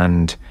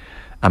 and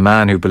a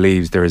man who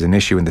believes there is an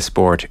issue in the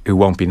sport who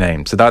won't be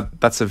named. So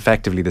that's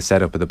effectively the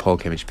setup of the Paul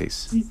Kimmage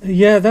piece.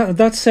 Yeah,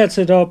 that sets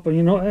it up.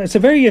 You know, it's a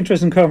very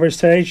interesting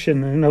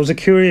conversation. And I was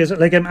curious,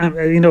 like,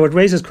 you know, it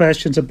raises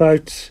questions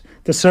about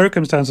the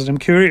circumstances. I'm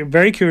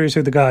very curious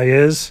who the guy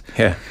is.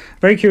 Yeah.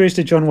 Very curious,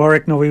 did John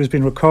Warwick know he was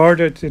being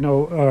recorded? You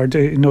know, or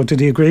did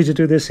he agree to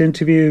do this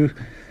interview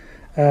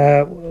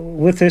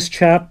with this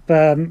chap?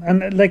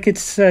 And like,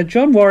 it's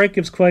John Warwick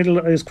is quite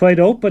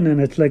open in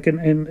it, like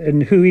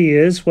in who he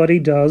is, what he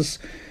does,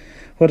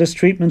 what his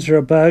treatments are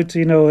about.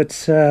 You know,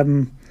 it's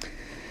you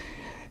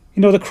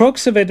know, the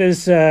crux of it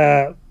is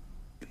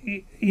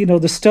you know,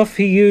 the stuff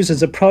he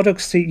uses, the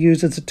products he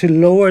uses to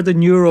lower the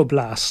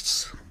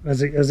neuroblasts,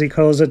 as he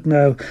calls it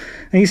now.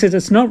 And he said,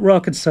 it's not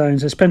rocket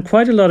science. I spent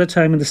quite a lot of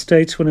time in the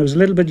States when I was a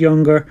little bit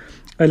younger.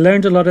 I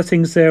learned a lot of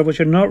things there which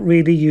are not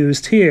really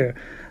used here.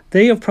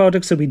 They have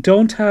products that we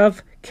don't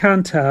have,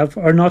 can't have,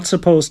 are not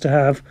supposed to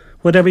have,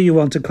 whatever you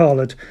want to call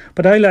it.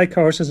 But I like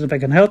horses, and if I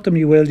can help them,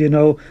 you will, you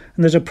know.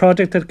 And there's a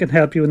product that can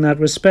help you in that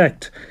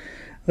respect.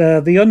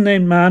 The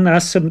unnamed man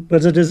asks him,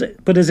 but is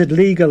it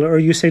legal, or are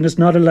you saying it's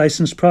not a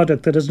licensed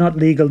product, that is not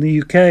legal in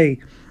the UK?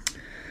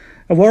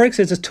 Warwick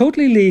says it's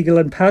totally legal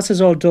and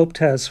passes all dope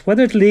tests.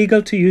 Whether it's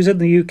legal to use it in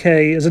the UK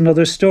is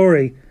another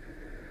story.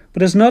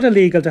 But it's not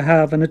illegal to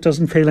have, and it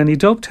doesn't fail any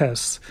dope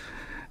tests.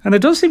 And there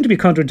does seem to be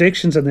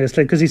contradictions in this,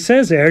 like, because he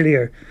says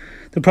earlier,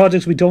 the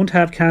products we don't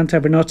have, can't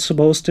have, are not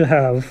supposed to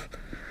have.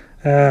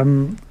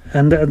 And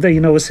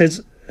you know, it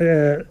says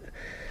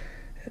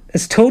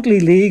it's totally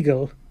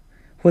legal.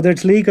 Whether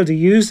it's legal to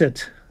use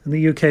it in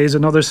the UK is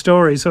another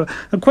story. So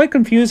I'm quite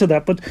confused with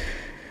that, but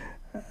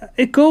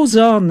it goes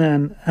on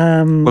then.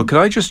 Well, could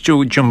I just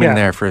jump in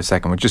there for a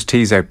second? We'll just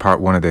tease out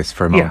part 1 of this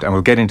for a moment, and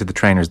we'll get into the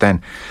trainers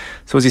then.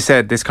 So as you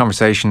said, this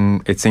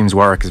conversation, it seems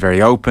Warwick is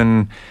very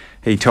open.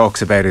 He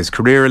talks about his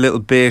career a little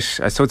bit.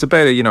 So it's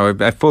about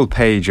a full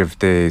page of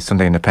the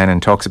Sunday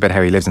Independent. Talks about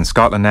how he lives in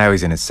Scotland now.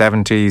 He's in his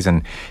 70s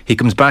and he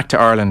comes back to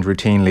Ireland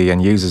routinely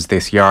and uses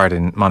this yard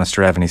in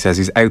Monasterevin. He says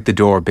he's out the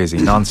door busy,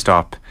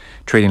 non-stop,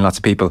 treating lots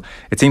of people.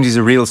 It seems he's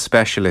a real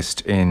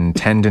specialist in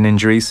tendon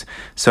injuries.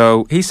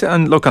 So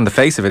and look, on the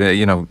face of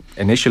it,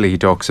 initially he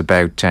talks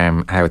about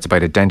how it's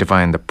about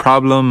identifying the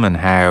problem and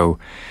how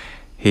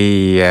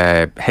he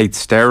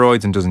hates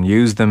steroids and doesn't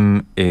use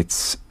them.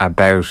 It's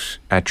about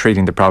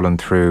treating the problem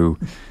through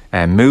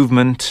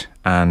movement,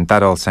 and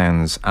that all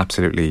sounds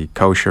absolutely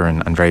kosher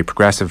and very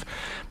progressive.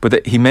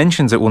 But he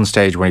mentions at one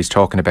stage where he's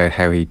talking about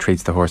how he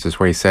treats the horses,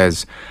 where he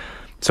says,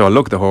 so I'll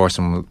look at the horse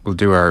and we'll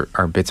do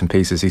our bits and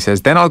pieces. He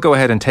says, then I'll go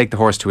ahead and take the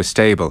horse to a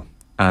stable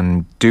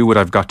and do what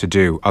I've got to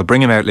do. I'll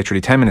bring him out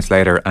literally 10 minutes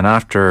later, and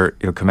after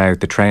he'll come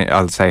out,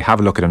 I'll say, have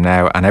a look at him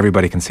now, and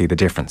everybody can see the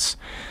difference.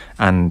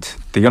 And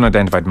the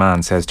unidentified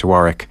man says to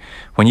Warwick,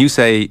 when you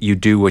say you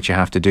do what you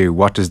have to do,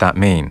 what does that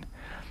mean?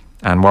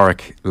 And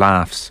Warwick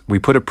laughs. We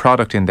put a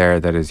product in there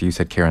that, as you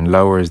said, Kieran,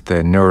 lowers the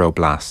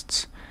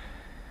neuroblasts.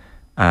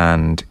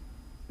 And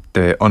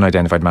the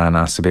unidentified man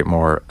asks a bit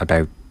more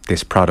about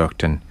this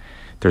product. And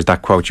there's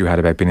that quote you had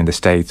about being in the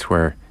States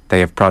where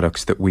they have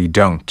products that we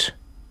don't.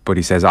 But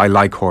he says, I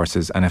like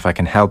horses, and if I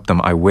can help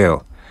them, I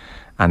will.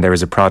 And there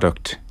is a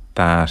product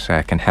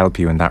that can help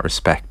you in that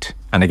respect.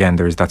 And again,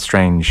 there is that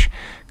strange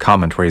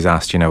comment where he's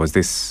asked, is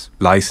this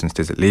licensed?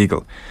 Is it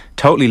legal?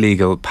 Totally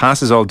legal,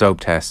 passes all dope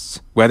tests.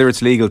 Whether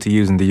it's legal to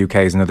use in the UK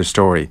is another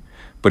story,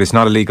 but it's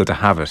not illegal to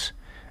have it,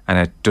 and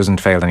it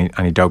doesn't fail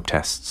any dope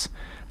tests.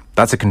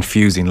 That's a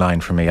confusing line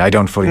for me. I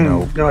don't fully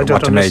know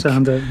what to make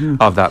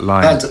of that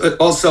line. And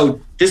also,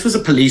 this was a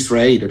police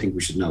raid, I think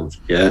we should note.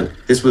 Yeah,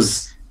 this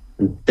was,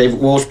 David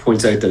Walsh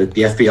points out that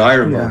the FBI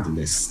are involved in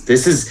this.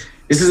 This is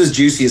as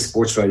juicy as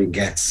sports writing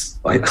gets,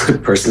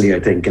 personally, I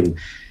think. And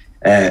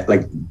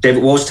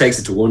David Walsh takes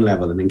it to one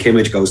level, and then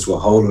Kimmage goes to a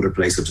whole other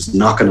place of just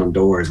knocking on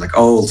doors, like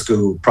old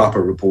school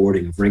proper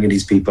reporting of ringing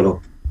these people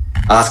up,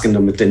 asking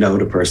them if they know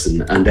the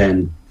person, and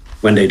then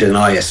when they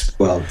deny it,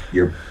 well,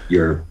 you're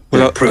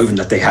proving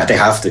that they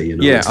have to.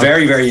 Yeah, it's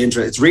very, very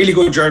interesting. It's really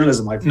good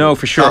journalism. I feel. No,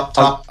 for sure.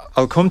 Top.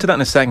 I'll come to that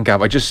in a second,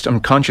 Gav. I'm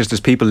conscious there's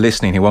people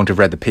listening who won't have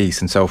read the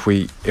piece, and so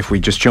if we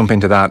just jump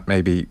into that,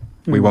 maybe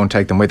we won't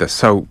take them with us.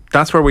 So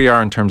that's where we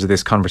are in terms of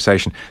this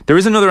conversation. There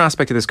is another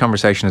aspect of this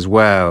conversation as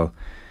well,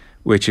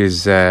 which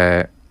is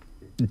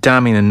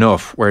damning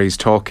enough, where he's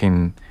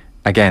talking,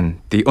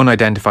 again, the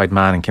unidentified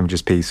man in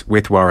Kimmage's piece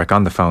with Warwick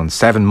on the phone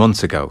 7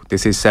 months ago.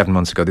 This is 7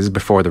 months ago. This is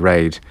before the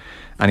raid.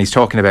 And he's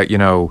talking about,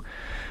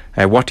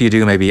 what do you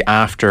do maybe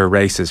after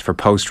races for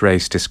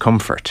post-race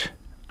discomfort?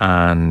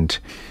 And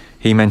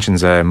he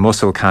mentions a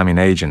muscle calming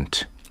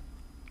agent.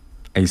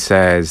 He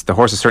says the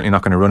horse is certainly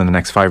not going to run in the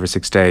next 5 or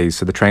 6 days,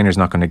 so the trainer's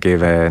not going to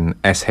give an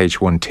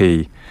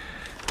SH1T.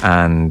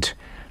 And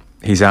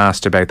he's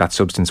asked about that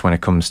substance when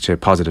it comes to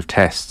positive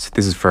tests.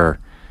 This is for,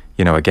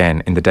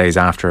 again, in the days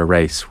after a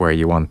race where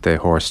you want the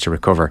horse to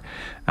recover.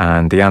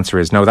 And the answer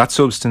is no, that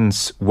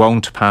substance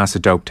won't pass a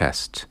dope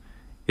test.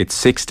 It's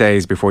 6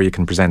 days before you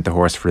can present the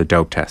horse for a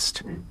dope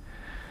test.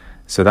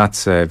 So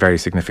that's a very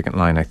significant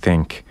line, I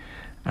think.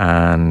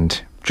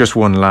 And just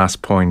one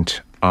last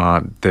point.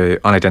 The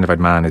unidentified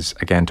man is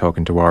again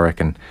talking to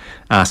Warwick and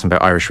asking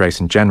about Irish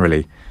racing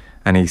generally.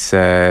 And he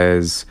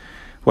says,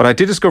 what I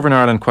did discover in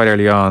Ireland quite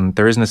early on,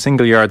 there isn't a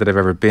single yard that I've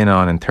ever been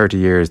on in 30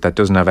 years that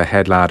doesn't have a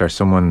head lad or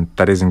someone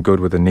that isn't good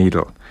with a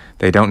needle.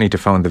 They don't need to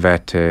phone the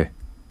vet to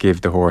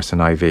give the horse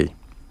an IV.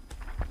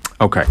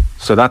 Okay,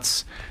 so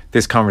that's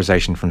this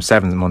conversation from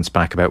 7 months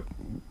back about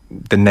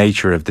the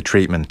nature of the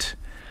treatment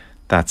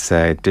that's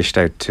dished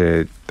out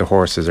to the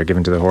horses or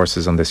given to the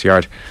horses on this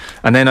yard.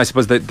 And then I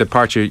suppose the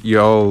part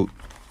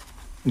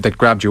that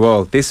grabbed you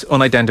all, this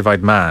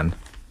unidentified man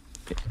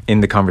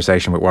in the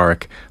conversation with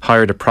Warwick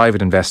hired a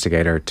private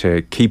investigator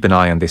to keep an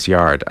eye on this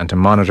yard and to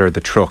monitor the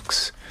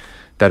trucks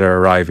that are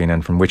arriving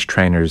and from which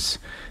trainers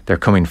they're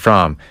coming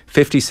from.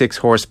 56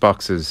 horse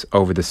boxes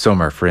over the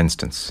summer, for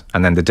instance,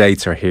 and then the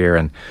dates are here,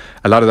 and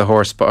a lot of the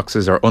horse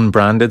boxes are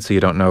unbranded, so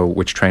you don't know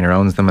which trainer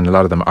owns them, and a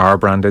lot of them are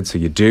branded, so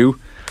you do.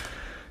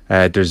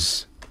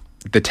 There's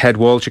the Ted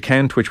Walsh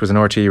account, which was an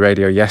RTE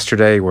radio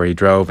yesterday, where he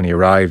drove and he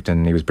arrived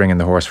and he was bringing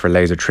the horse for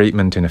laser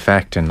treatment in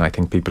effect, and I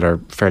think people are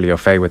fairly au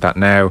fait with that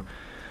now.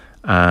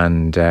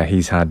 And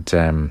he's had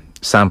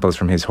samples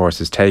from his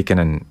horses taken,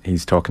 and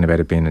he's talking about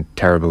it being a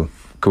terrible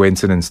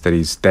coincidence that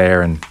he's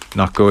there and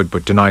not good,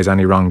 but denies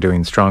any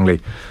wrongdoing strongly.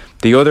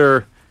 The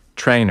other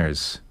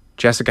trainers,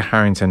 Jessica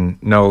Harrington,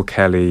 Noel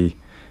Kelly,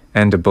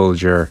 Enda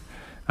Bulger,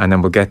 and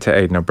then we'll get to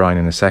Aidan O'Brien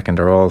in a second,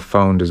 are all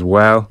phoned as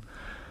well.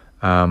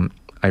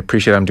 I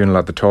appreciate I'm doing a lot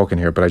of the talking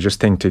here, but I just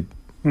think to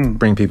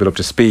bring people up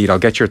to speed, I'll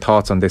get your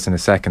thoughts on this in a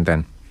second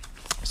then.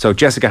 So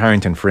Jessica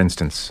Harrington, for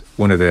instance,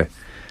 one of the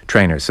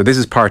trainers. So this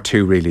is part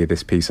 2 really of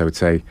this piece, I would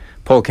say.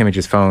 Paul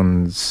Kimmage's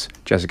phones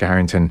Jessica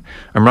Harrington.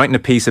 I'm writing a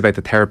piece about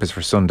the therapist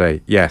for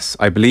Sunday. Yes,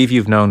 I believe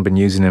you've been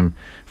using him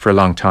for a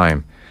long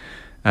time.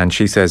 And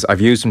she says,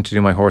 I've used him to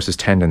do my horse's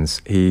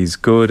tendons. He's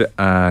good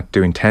at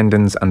doing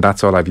tendons, and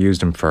that's all I've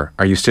used him for.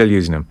 Are you still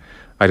using him?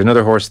 I had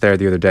another horse there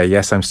the other day.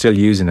 Yes, I'm still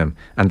using him,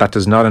 and that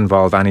does not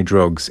involve any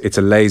drugs. It's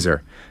a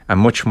laser, a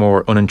much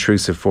more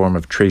unintrusive form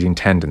of treating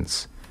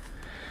tendons.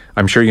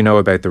 I'm sure you know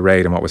about the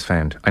raid and what was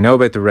found. I know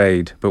about the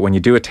raid, but when you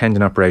do a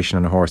tendon operation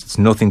on a horse, it's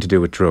nothing to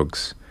do with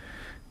drugs.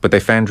 But they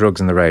found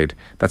drugs in the raid.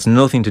 That's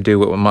nothing to do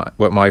with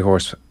what my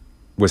horse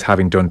was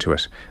having done to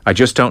it. I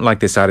just don't like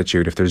this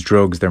attitude. If there's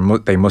drugs,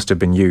 they must have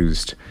been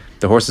used.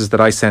 The horses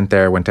that I sent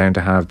there went down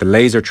to have the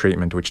laser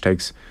treatment, which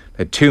takes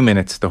 2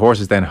 minutes. The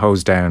horses then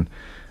hosed down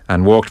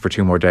and walked for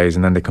 2 more days,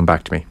 and then they come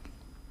back to me.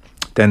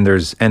 Then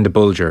there's Enda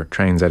Bulger,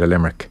 trains out of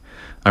Limerick.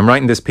 I'm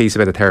writing this piece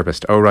about a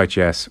therapist. Oh, right,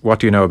 yes. What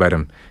do you know about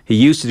him? He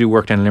used to do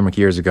work down in Limerick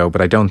years ago,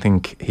 but I don't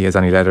think he has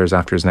any letters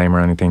after his name or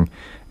anything.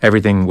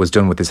 Everything was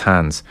done with his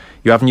hands.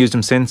 You haven't used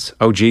him since?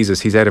 Oh,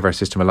 Jesus, he's out of our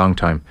system a long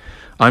time.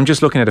 I'm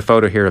just looking at a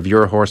photo here of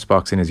your horse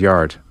box in his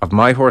yard. Of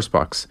my horse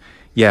box?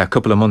 Yeah, a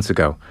couple of months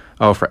ago.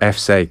 Oh, for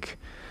F's sake.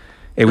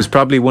 It was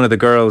probably one of the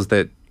girls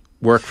that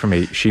worked for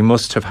me. She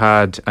must have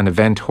had an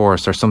event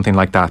horse or something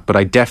like that, but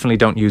I definitely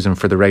don't use him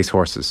for the race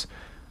horses.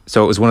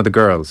 So it was one of the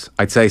girls.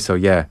 I'd say so,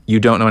 yeah. You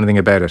don't know anything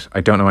about it.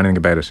 I don't know anything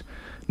about it.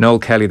 Noel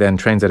Kelly then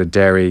trains out of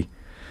Derry.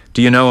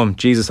 Do you know him?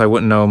 Jesus, I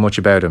wouldn't know much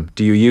about him.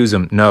 Do you use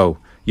him? No.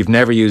 You've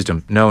never used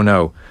him?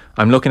 No.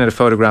 I'm looking at a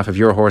photograph of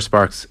your horse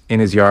box in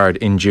his yard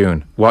in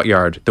June. What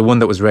yard? The one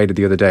that was raided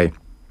the other day.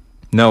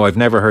 No, I've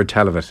never heard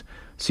tell of it.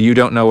 So you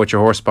don't know what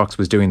your horse box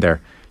was doing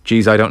there?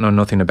 Geez, I don't know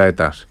nothing about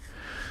that.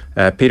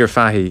 Peter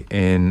Fahey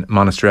in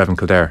Monasterevin in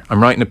Kildare.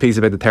 I'm writing a piece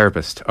about the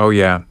therapist. Oh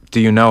yeah. Do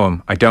you know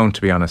him? I don't,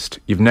 to be honest.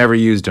 You've never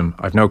used him.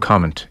 I've no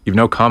comment. You've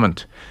no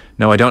comment?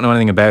 No, I don't know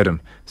anything about him.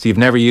 So you've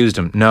never used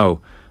him?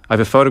 No. I've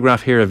a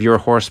photograph here of your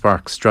horse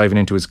box driving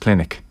into his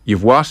clinic.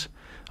 You've what?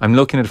 I'm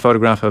looking at a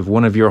photograph of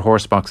one of your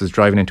horse boxes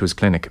driving into his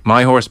clinic.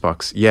 My horse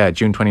box? Yeah,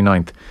 June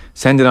 29th.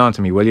 Send it on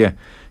to me, will you?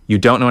 You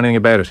don't know anything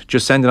about it.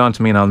 Just send it on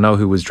to me and I'll know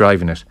who was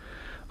driving it.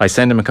 I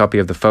send him a copy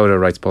of the photo,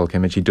 writes Paul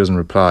Kimmage. He doesn't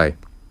reply.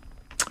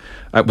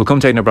 We'll come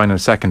to Aidan O'Brien in a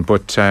second,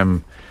 but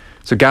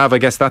so Gav, I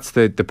guess that's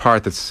the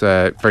part that's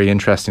very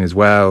interesting as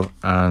well.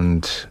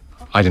 And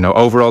I don't know,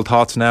 overall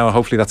thoughts now.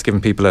 Hopefully that's given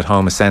people at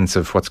home a sense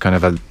of what's kind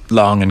of a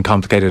long and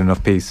complicated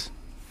enough piece.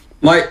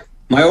 My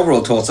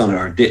overall thoughts on it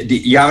are,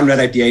 you haven't read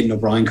out the Aidan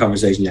O'Brien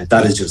conversation yet.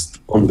 That is just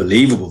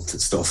unbelievable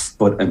stuff.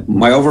 But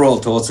my overall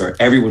thoughts are,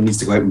 everyone needs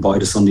to go out and buy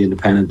the Sunday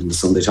Independent and the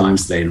Sunday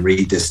Times today and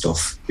read this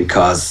stuff,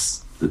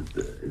 because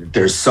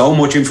there's so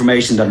much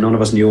information that none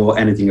of us knew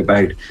anything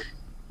about.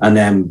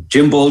 And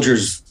Jim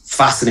Bulger's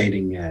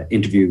fascinating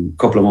interview a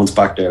couple of months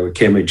back there with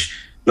Kimmage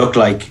looked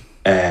like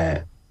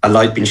a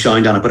light being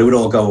shined on it, but it would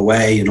all go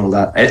away and all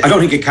that. I don't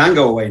think it can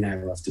go away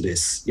now after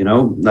this. You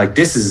know, like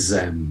this is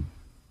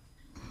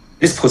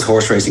this puts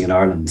horse racing in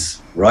Ireland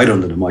right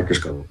under the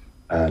microscope.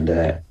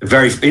 And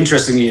very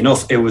interestingly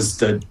enough, it was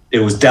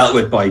dealt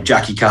with by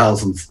Jackie Cahill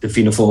from the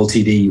Fianna Fáil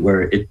TD,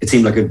 where it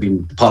seemed like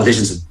the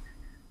politicians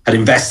had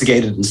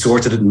investigated and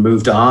sorted it and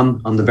moved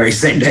on the very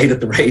same day that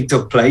the raid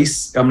took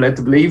place, I'm led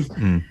to believe.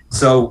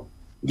 So,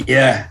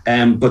 yeah,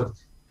 but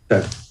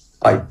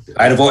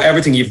out of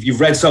everything, you've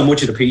read so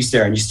much of the piece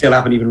there, and you still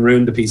haven't even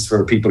ruined the piece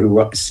for people who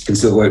can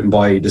still go out and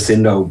buy the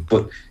Sindo.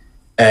 But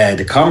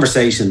the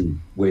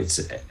conversation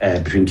with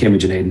between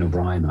Kimmage and Aidan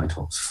O'Brien, I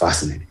thought was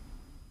fascinating.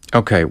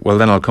 Okay, well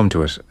then I'll come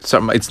to it.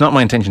 So it's not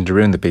my intention to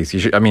ruin the piece.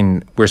 You should, I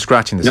mean, we're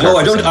scratching the surface.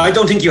 No, I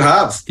don't think you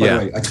have. By the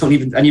way, I don't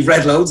even. And you've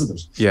read loads of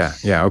it.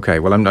 Yeah. Okay.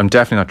 Well, I'm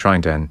definitely not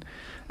trying to. And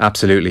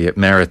absolutely, it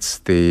merits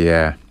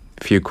the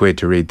few quid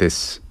to read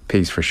this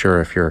piece for sure.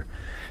 If you're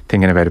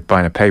thinking about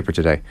buying a paper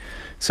today.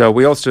 So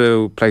we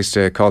also placed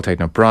a call to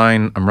Aidan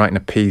O'Brien. I'm writing a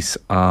piece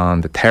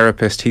on the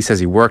therapist. He says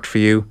he worked for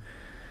you.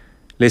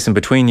 Listen,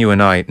 between you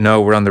and I,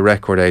 no, we're on the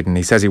record, Aidan.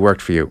 He says he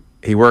worked for you.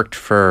 He worked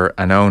for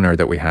an owner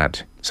that we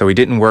had. So he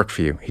didn't work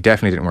for you. He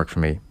definitely didn't work for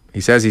me.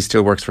 He says he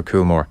still works for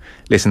Coolmore.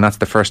 Listen, that's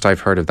the first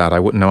I've heard of that. I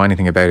wouldn't know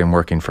anything about him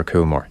working for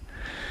Coolmore.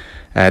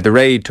 The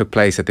raid took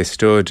place at this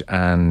stud,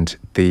 and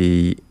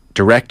the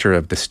director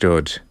of the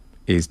stud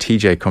is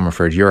TJ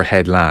Comerford, your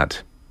head lad.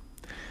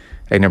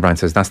 Aidan O'Brien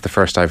says, that's the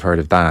first I've heard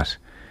of that.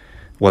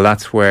 Well,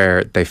 that's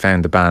where they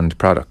found the banned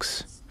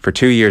products. For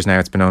 2 years now,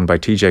 it's been owned by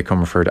TJ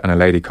Comerford and a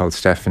lady called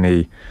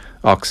Stephanie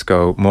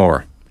Oxco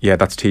Moore. Yeah,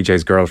 that's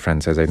TJ's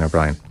girlfriend, says Aidan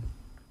O'Brien.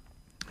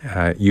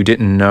 You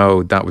didn't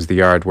know that was the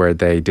yard where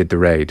they did the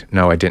raid?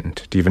 No, I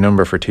didn't. Do you have a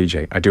number for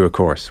TJ? I do, of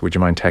course. Would you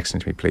mind texting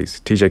to me,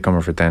 please? TJ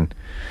Comerford then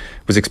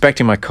was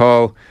expecting my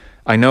call.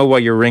 I know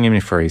what you're ringing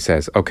me for, he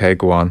says. Okay,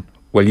 go on.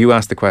 Well, you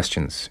ask the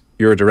questions.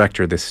 You're a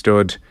director of this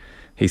stud.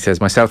 He says,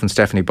 myself and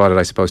Stephanie bought it,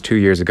 I suppose, 2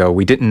 years ago.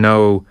 We didn't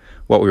know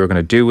what we were going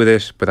to do with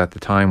it, but at the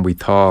time we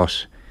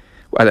thought...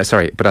 but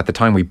at the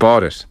time we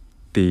bought it,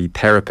 the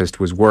therapist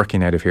was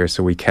working out of here,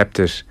 so we kept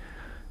it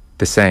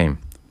the same.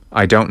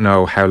 I don't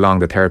know how long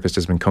the therapist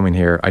has been coming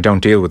here. I don't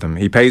deal with him.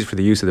 He pays for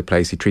the use of the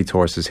place. He treats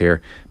horses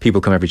here.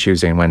 People come every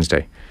Tuesday and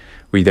Wednesday.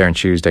 Were you there on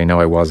Tuesday? No,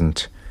 I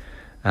wasn't.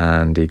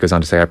 And he goes on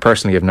to say, I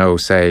personally have no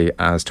say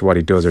as to what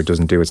he does or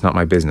doesn't do. It's not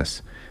my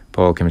business.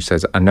 Paul Kimmage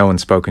says, and no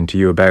one's spoken to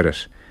you about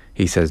it.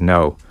 He says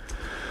no.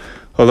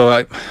 Although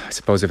I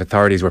suppose if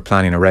authorities were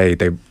planning a raid,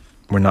 they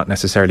were not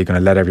necessarily going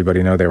to let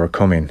everybody know they were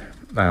coming.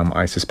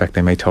 I suspect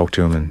they may talk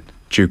to him in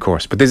due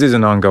course. But this is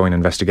an ongoing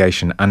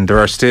investigation, and there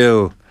are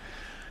still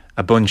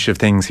a bunch of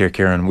things here,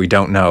 Kieran, we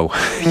don't know.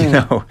 You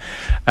know,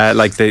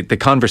 like the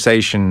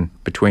conversation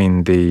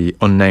between the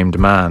unnamed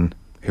man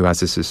who has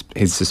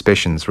his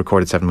suspicions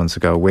recorded 7 months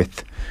ago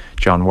with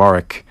John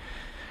Warwick.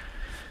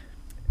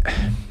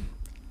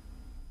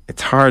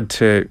 It's hard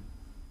to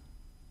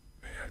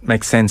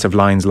make sense of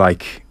lines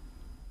like,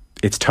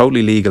 it's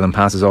totally legal and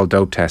passes all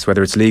dope tests.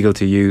 Whether it's legal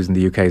to use in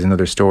the UK is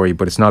another story,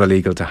 but it's not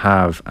illegal to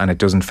have, and it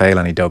doesn't fail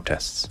any dope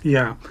tests.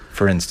 Yeah.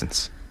 For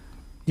instance.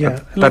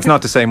 Yeah. That's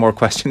not to say more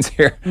questions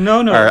here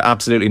are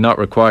absolutely not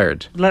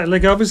required.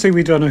 Like obviously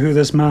we don't know who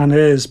this man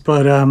is,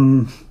 but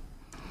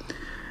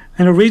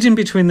reading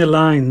between the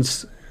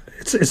lines,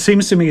 it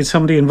seems to me it's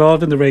somebody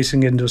involved in the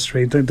racing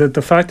industry.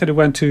 The fact that it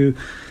went to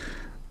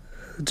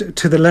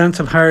the length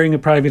of hiring a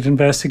private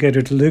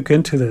investigator to look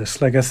into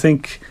this, like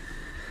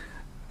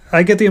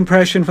I get the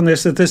impression from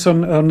this that this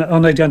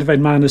unidentified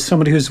man is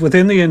somebody who's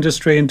within the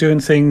industry and doing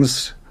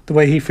things the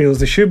way he feels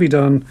they should be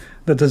done,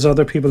 that there's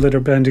other people that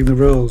are bending the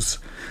rules.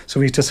 So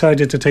he's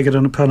decided to take it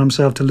upon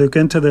himself to look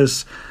into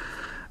this.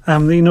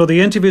 The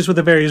interviews with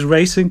the various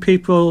racing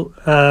people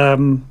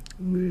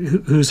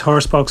whose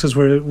horse boxes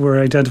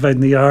were identified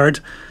in the yard,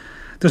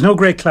 there's no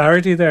great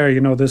clarity there.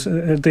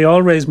 They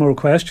all raise more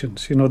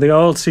questions. They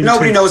all seem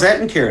nobody knows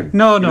anything, Kieran.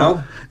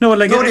 No.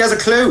 Like nobody has a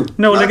clue.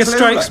 No, like it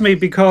strikes me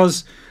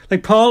because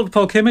like Paul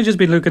Kimmage has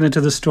been looking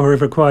into the story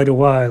for quite a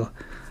while.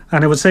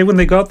 And I would say when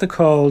they got the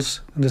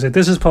calls and they said,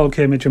 this is Paul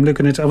Kimmage, I'm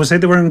looking at it, I would say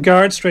they were on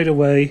guard straight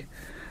away.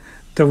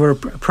 They were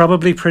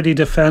probably pretty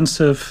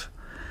defensive.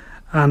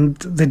 And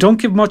they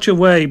don't give much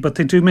away, but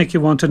they do make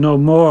you want to know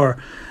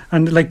more.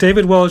 And like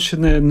David Walsh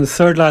in the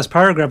third last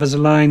paragraph has a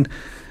line,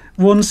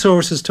 one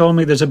source has told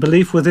me there's a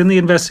belief within the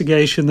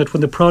investigation that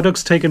when the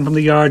products taken from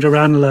the yard are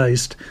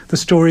analysed, the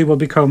story will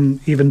become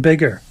even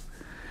bigger.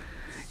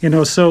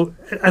 So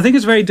I think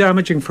it's very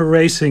damaging for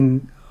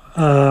racing,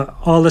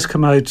 all this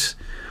come out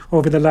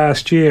over the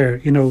last year,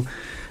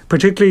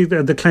 particularly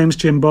the claims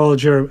Jim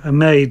Bolger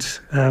made.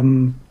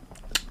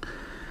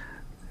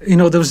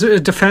 There was a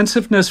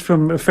defensiveness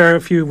from a fair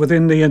few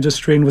within the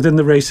industry and within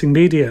the racing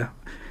media.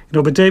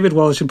 But David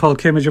Walsh and Paul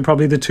Kimmage are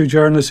probably the two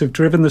journalists who've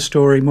driven the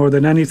story more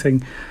than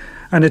anything.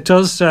 And it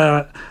does,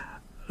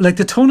 like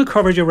the tone of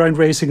coverage around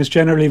racing is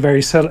generally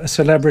very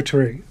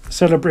celebratory.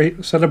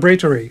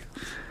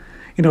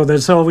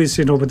 There's always,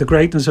 with the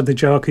greatness of the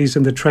jockeys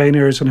and the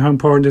trainers and how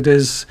important it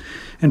is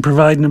in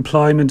providing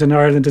employment in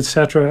Ireland,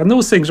 etc. And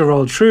those things are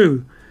all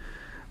true.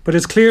 But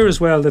it's clear as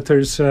well that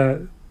there's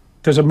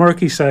a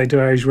murky side to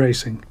Irish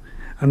racing.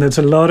 And there's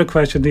a lot of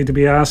questions need to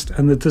be asked,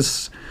 and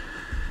that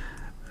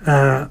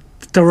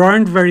there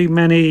aren't very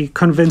many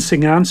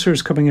convincing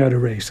answers coming out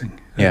of racing,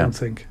 I don't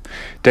think.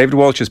 David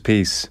Walsh's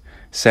piece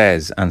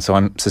says, and so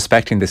I'm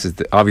suspecting this is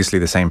obviously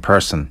the same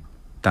person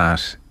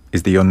that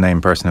is the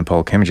unnamed person in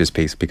Paul Kimmage's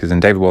piece, because in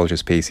David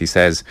Walsh's piece he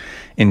says,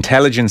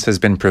 intelligence has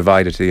been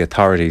provided to the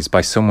authorities by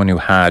someone who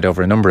had,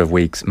 over a number of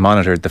weeks,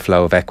 monitored the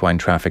flow of equine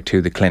traffic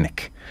to the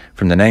clinic.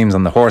 From the names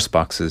on the horse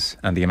boxes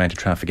and the amount of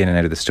traffic in and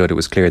out of the stud, it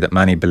was clear that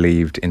many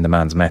believed in the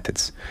man's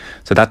methods.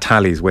 So that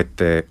tallies with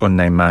the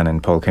unnamed man in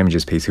Paul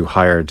Kimmage's piece who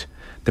hired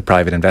the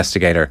private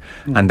investigator.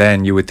 And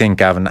then you would think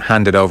Gavin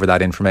handed over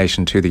that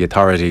information to the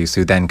authorities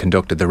who then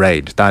conducted the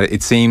raid. That,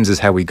 it seems, is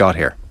how we got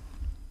here.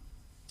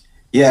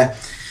 Yeah.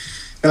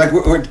 Like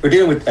we're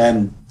dealing with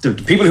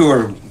the people who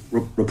are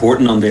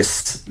reporting on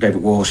this,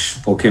 David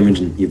Walsh, Paul Kimmage,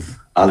 and you've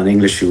Alan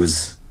English,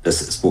 who's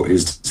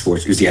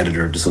the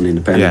editor of the Sunday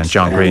Independent. Yeah, and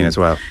John Green as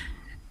well.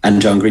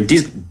 And John Green.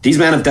 These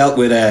men have dealt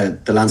with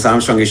the Lance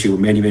Armstrong issue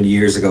many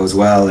years ago as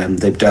well, and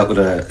they've dealt with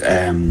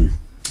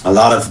a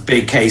lot of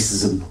big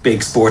cases and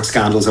big sports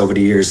scandals over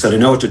the years, so they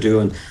know what they're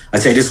doing.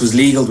 I'd say this was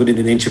legal within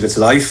an inch of its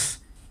life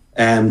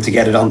to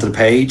get it onto the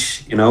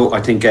page.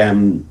 I think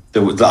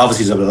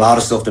obviously there's a lot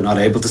of stuff they're not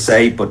able to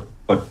say, but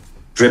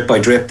drip by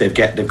drip they've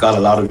got a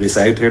lot of this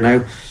out there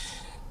now.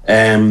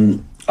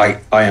 I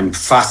am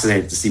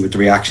fascinated to see what the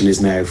reaction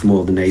is now from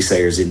all the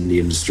naysayers in the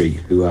industry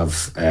who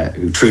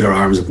threw their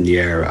arms up in the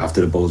air after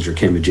the Bolger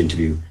Kimmage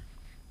interview,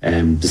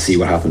 to see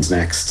what happens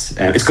next.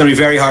 It's going to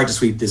be very hard to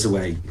sweep this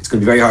away. It's going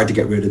to be very hard to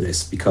get rid of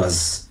this,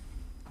 because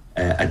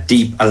a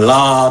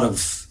lot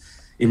of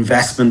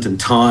investment and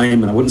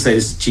time, and I wouldn't say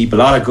this is cheap, a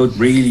lot of good,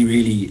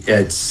 really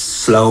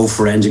slow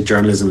forensic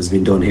journalism has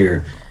been done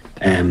here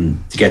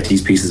to get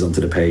these pieces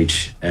onto the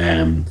page.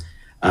 And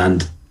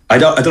I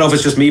don't know if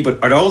it's just me,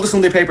 but are all the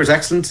Sunday papers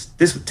excellent?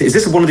 Is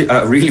this one of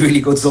the really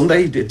good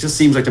Sunday? It just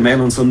seems like the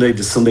Mail on Sunday,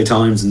 the Sunday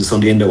Times, and the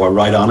Sunday Indo are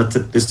right on it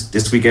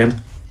this weekend.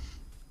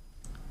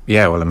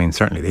 Yeah, well, I mean,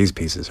 certainly these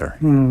pieces are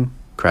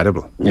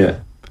credible. Yeah.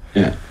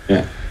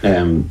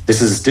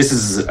 This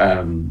is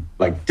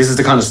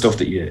the kind of stuff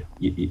that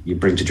you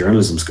bring to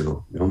journalism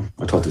school.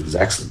 I thought this was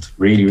excellent.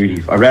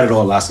 Really. I read it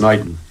all last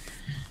night, and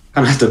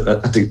kind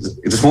of had to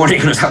this morning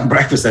when I was having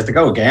breakfast, I had to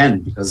go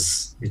again,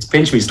 because it's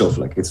pinch me stuff.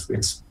 Like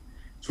it's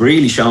It's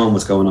really showing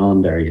what's going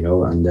on there, you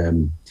know.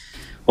 And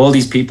all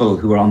these people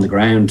who are on the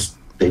ground,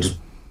 they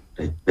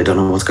don't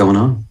know what's going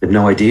on. They have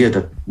no idea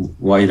that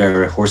why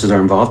their horses are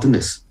involved in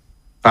this.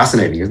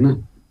 Fascinating, isn't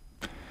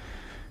it?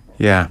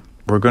 Yeah,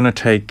 we're going to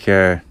take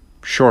a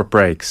short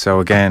break. So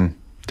again,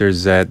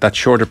 there's that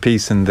shorter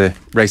piece in the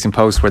Racing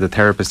Post where the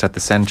therapist at the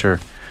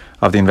centre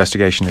of the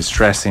investigation is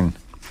stressing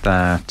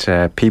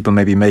that people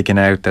may be making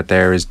out that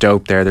there is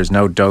dope there. There's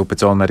no dope,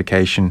 it's all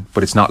medication,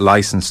 but it's not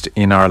licensed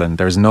in Ireland.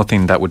 There's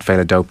nothing that would fail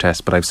a dope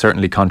test, but I've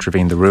certainly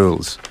contravened the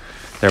rules.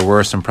 There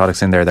were some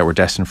products in there that were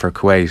destined for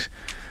Kuwait.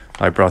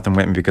 I brought them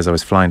with me because I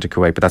was flying to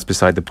Kuwait, but that's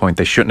beside the point.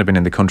 They shouldn't have been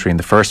in the country in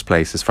the first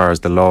place as far as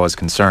the law is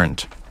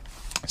concerned.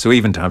 So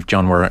even to have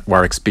John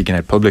Warwick speaking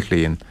out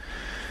publicly in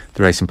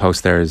the Racing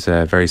Post there is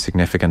very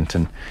significant,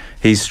 and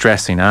he's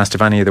stressing, asked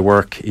if any of the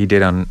work he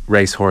did on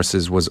race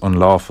horses was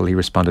unlawful. He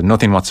responded,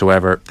 nothing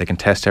whatsoever. They can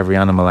test every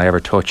animal I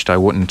ever touched. I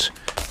wouldn't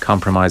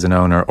compromise an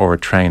owner or a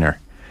trainer,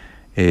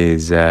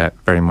 is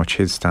very much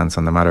his stance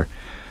on the matter.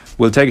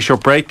 We'll take a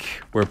short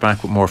break. We're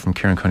back with more from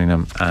Kieran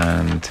Cunningham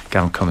and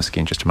Gavin Cummiskey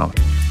in just a moment.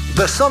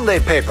 The Sunday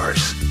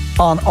Papers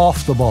on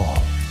Off the Ball.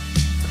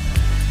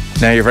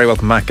 Now you're very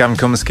welcome back. Gavin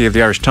Cummiskey of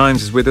the Irish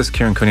Times is with us.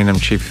 Kieran Cunningham,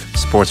 chief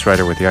sports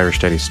writer with the Irish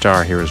Daily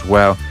Star, here as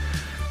well.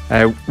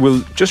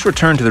 We'll just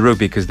return to the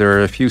rugby because there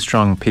are a few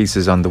strong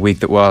pieces on the week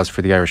that was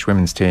for the Irish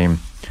women's team.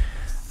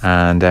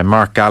 And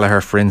Mark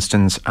Gallagher, for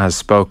instance, has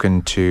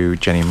spoken to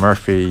Jenny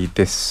Murphy.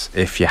 This,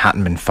 if you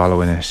hadn't been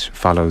following it,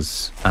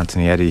 follows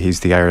Anthony Eddy. He's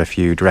the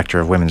IRFU Director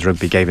of Women's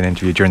Rugby, gave an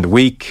interview during the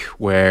week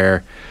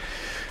where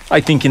I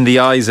think in the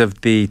eyes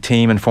of the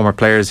team and former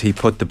players, he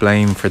put the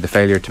blame for the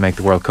failure to make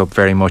the World Cup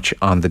very much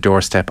on the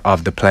doorstep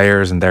of the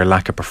players and their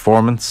lack of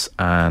performance.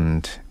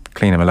 And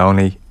Cliona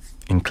Maloney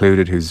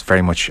included, who's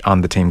very much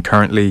on the team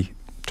currently,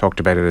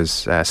 talked about it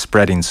as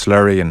spreading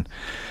slurry, and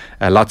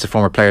lots of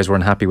former players were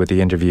unhappy with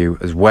the interview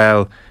as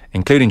well,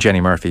 including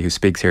Jenny Murphy, who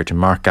speaks here to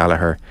Mark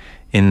Gallagher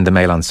in the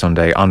Mail on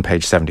Sunday on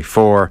page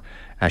 74.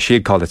 She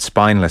had called it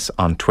spineless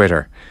on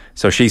Twitter.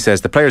 So she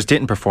says the players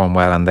didn't perform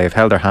well and they've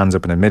held their hands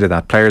up and admitted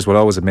that. Players will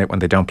always admit when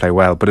they don't play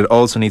well, but it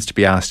also needs to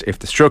be asked if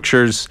the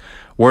structures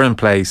were in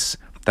place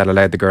that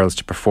allowed the girls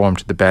to perform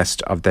to the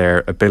best of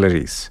their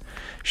abilities.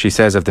 She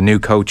says of the new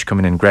coach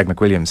coming in, Greg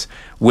McWilliams,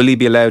 will he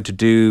be allowed to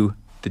do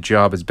the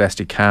job as best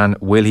he can?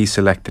 Will he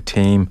select the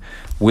team?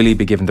 Will he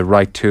be given the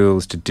right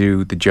tools to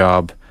do the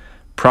job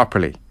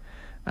properly?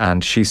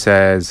 And she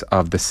says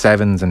of the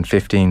 7s and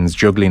 15s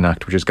juggling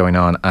act which is going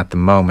on at the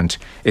moment,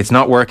 it's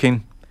not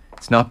working.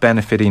 It's not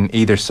benefiting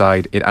either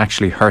side. It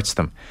actually hurts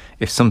them.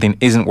 If something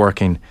isn't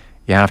working,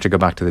 you have to go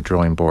back to the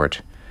drawing board,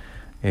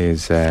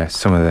 is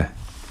some of the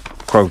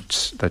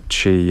quotes that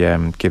she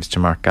gives to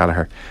Mark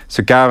Gallagher.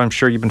 So Gav, I'm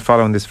sure you've been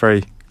following this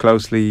very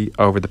closely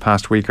over the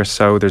past week or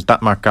so. There's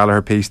that Mark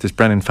Gallagher piece, there's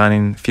Brendan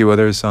Fanning, a few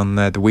others on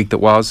the week that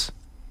was.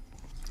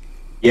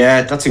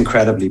 Yeah, that's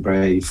incredibly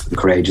brave and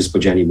courageous by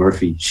Jenny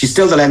Murphy. She's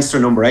still the Leinster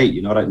number 8,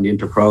 you know that, in the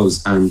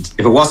Interpros. And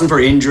if it wasn't for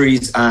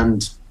injuries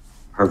and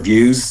her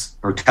views,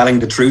 or telling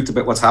the truth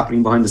about what's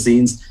happening behind the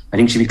scenes, I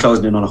think she'd be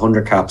closing in on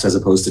 100 caps as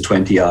opposed to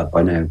 20 odd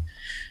by now.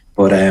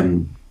 But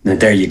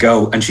there you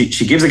go. And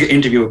she gives an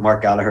interview with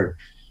Mark Gallagher,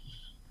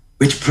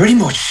 which pretty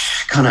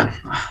much kind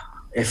of,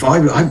 if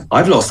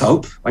I've lost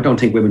hope. I don't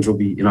think women's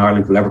rugby in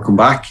Ireland will ever come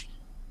back.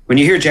 When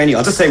you hear Jenny,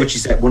 I'll just say what she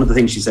said. One of the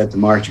things she said to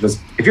Mark, she goes,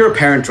 if you're a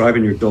parent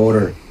driving your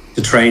daughter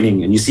to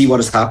training and you see what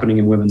is happening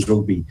in women's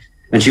rugby,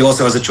 and she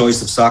also has a choice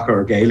of soccer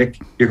or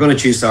Gaelic, you're going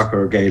to choose soccer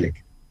or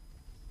Gaelic.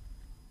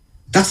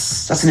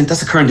 That's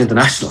a current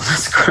international.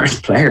 That's a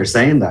current player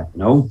saying that, you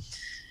know.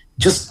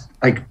 Just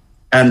like,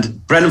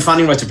 and Brendan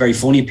Fanning writes a very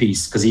funny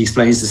piece because he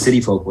explains to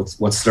city folk what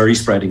slurry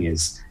spreading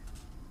is.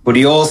 But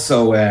he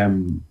also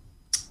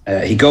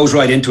he goes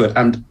right into it,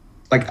 and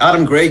like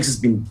Adam Griggs has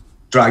been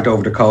dragged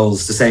over the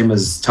coals, the same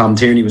as Tom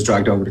Tierney was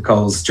dragged over the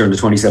coals during the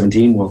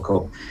 2017 World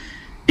Cup.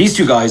 These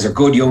two guys are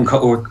good young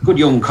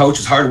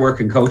coaches,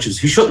 hard-working coaches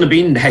who shouldn't have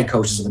been the head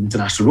coaches of an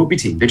international rugby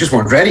team. They just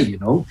weren't ready, you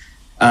know.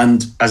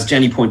 And as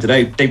Jenny pointed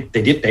out,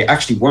 they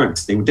actually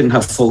weren't. They didn't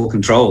have full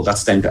control.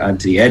 That's down to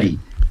Anthony Eddy,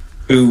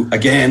 who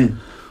again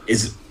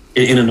is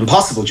in an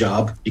impossible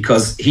job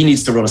because he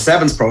needs to run a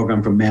 7s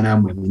program for men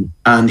and women,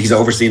 and he's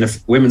overseeing a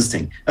women's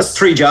thing. That's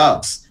 3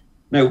 jobs.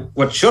 Now,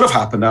 what should have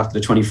happened after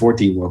the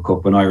 2014 World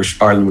Cup when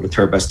Ireland were the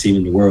 3rd best team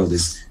in the world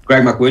is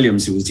Greg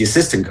McWilliams, who was the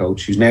assistant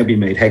coach, who's now being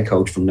made head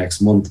coach from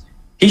next month,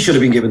 he should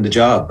have been given the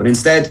job. But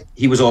instead,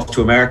 he was off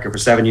to America for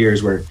 7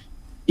 years where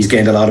he's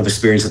gained a lot of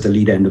experience at the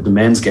lead end of the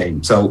men's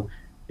game. So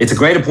it's a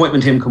great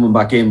appointment, him coming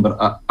back in,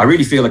 but I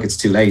really feel like it's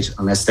too late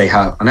unless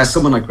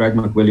someone like Greg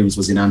McWilliams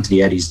was in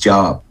Anthony Eddy's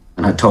job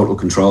and had total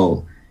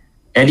control.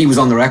 Eddy was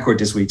on the record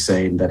this week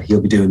saying that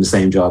he'll be doing the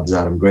same job as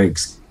Adam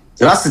Griggs.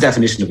 So that's the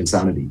definition of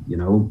insanity, you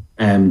know.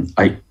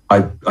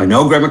 I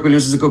know Greg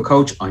McWilliams is a good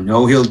coach. I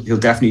know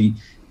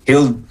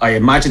I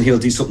imagine he'll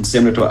do something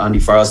similar to what Andy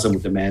Farrell's done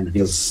with the men.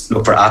 He'll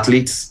look for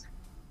athletes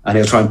and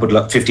he'll try and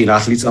put 15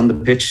 athletes on the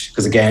pitch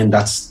because again,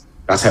 that's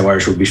how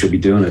Irish rugby should be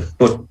doing it.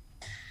 But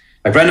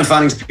like Brendan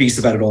Fanning's piece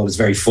about it all is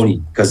very funny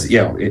because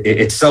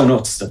it's so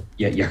nuts that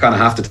you kind of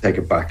have to take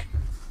it back.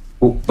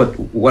 But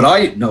what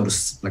I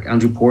noticed, like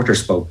Andrew Porter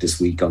spoke this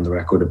week on the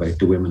record about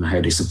the women and how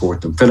they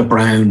support them. Philip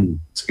Brown,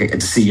 the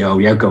CEO,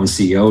 the outgoing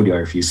CEO of the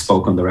IRFU,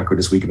 spoke on the record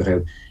this week about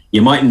how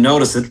you mightn't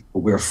notice it, but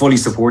we're fully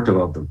supportive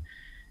of them.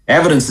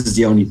 Evidence is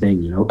the only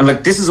thing, And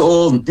like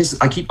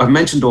I've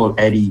mentioned all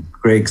Eddie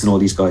Griggs and all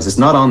these guys. It's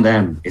not on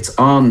them. It's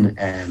on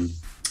the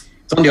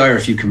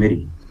IRFU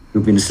committee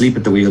who've been asleep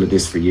at the wheel of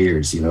this for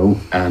years,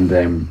 And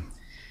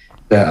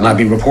I've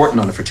been reporting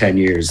on it for 10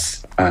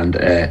 years, and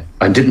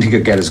I didn't think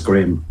it'd get as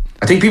grim.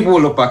 I think people will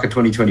look back at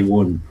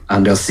 2021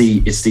 and they'll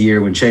see it's the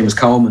year when Seamus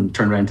Coleman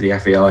turned around to the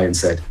FAI and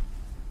said,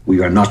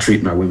 we are not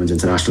treating our women's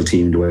international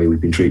team the way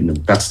we've been treating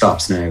them. That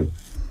stops now.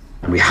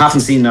 And we haven't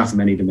seen that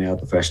from any of the male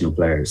professional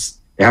players.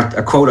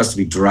 A quote has to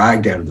be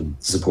dragged out of them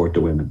to support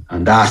the women.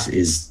 And that's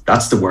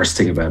the worst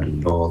thing about it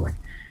at all.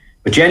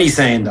 But Jenny's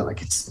saying that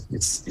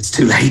it's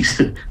too late,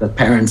 that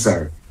parents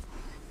are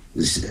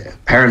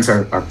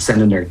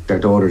sending their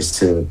daughters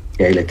to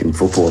Gaelic and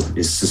football.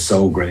 It's just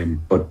so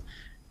grim. But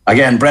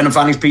again, Brendan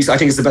Fanning's piece, I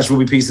think it's the best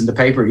rugby piece in the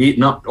paper,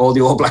 not all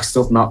the All Black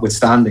stuff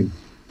notwithstanding.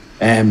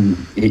 For a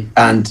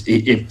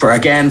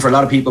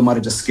lot of people might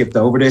have just skipped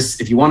over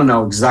this. If you want to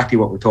know exactly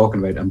what we're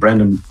talking about, and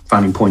Brendan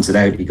Fanning points it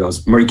out, he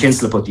goes, Murray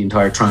Kinsella put the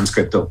entire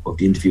transcript up of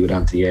the interview with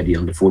Anthony Eddy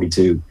on the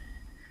 42.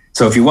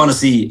 So if you want to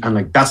see,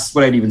 and that's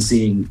without even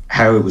seeing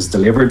how it was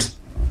delivered,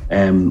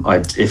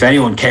 if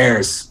anyone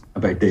cares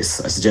about this,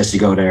 I suggest you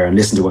go there and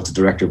listen to what the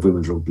director of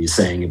women's rugby is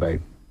saying about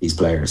these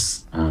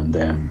players.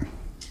 And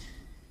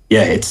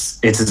it's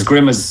as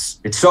grim as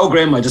it's so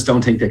grim. I just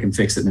don't think they can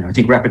fix it now. I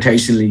think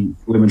reputationally,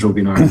 women's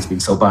rugby in Ireland has been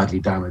so badly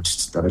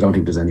damaged that I don't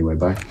think there's any way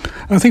back.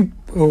 I think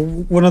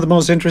one of the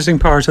most interesting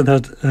parts of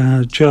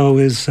that, Joe,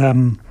 is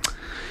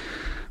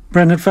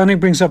Brendan Fanning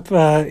brings up.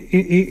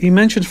 He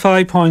mentioned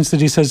 5 points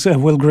that he says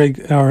Will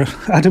Grigg or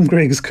Adam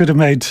Griggs could have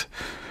made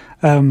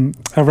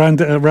around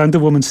the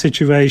women's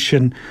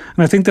situation,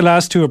 and I think the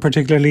last two are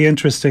particularly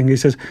interesting. He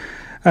says,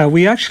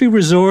 we actually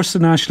resource the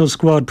national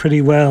squad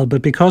pretty well,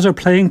 but because our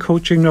playing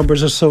coaching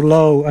numbers are so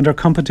low and our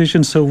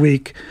competition so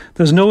weak,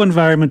 there's no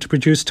environment to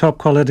produce top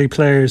quality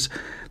players.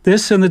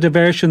 This and the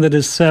diversion that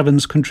is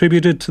sevens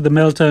contributed to the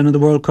meltdown in the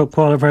World Cup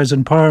qualifiers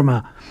in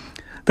Parma.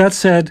 That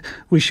said,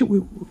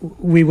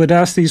 we would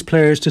ask these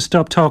players to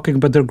stop talking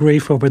about their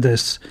grief over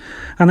this.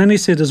 And then he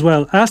said as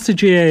well, ask the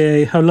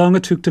GAA how long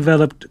it took to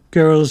develop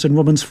girls and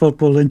women's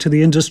football into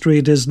the industry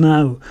it is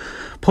now.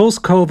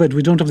 Post-COVID,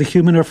 we don't have the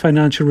human or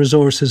financial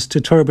resources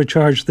to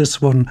turbocharge this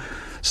one.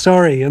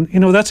 Sorry. And,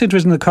 that's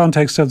interesting in the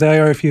context of the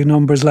IRFU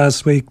numbers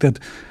last week that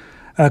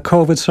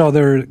COVID saw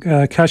their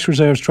cash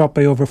reserves drop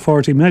by over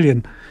 40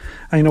 million.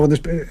 And,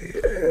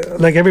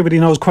 like everybody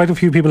knows, quite a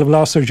few people have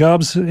lost their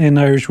jobs in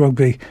Irish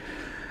rugby.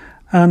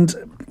 And,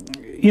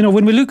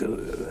 when we look,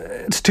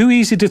 it's too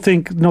easy to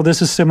think, no,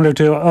 this is similar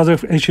to other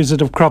issues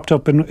that have cropped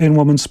up in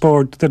women's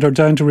sport that are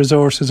down to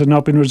resources and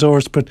not been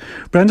resourced. But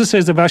Brenda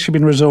says they've actually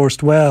been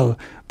resourced well,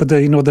 but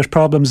there's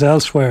problems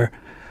elsewhere.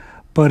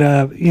 But,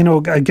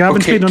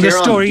 Gavin's been on this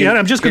story.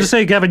 I'm just going to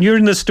say, Gavin, you're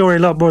in this story a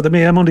lot more than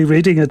me. I'm only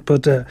reading it,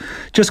 but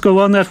just go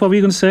on that. What were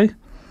you going to say?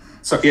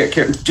 So,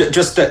 Kieran,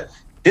 just that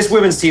this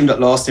women's team that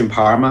lost in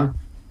Parma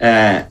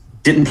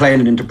didn't play in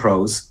an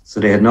inter-pros. So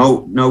they had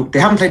they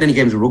haven't played any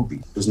games of rugby.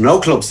 There's no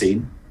club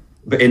scene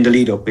in the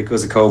lead up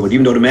because of COVID,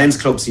 even though the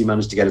men's club scene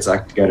managed to get its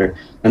act together.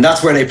 And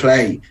that's where they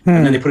play.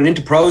 And then they put an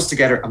inter-pros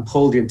together and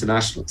pulled the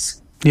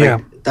internationals. Yeah.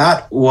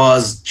 That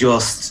was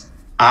just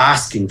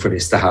asking for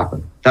this to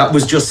happen. That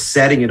was just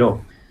setting it up.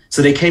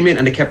 So they came in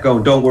and they kept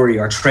going, don't worry,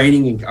 our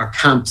training and our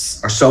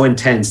camps are so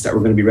intense that we're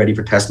going to be ready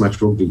for test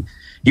match rugby.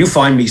 You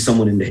find me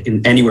someone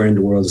in anywhere in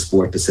the world of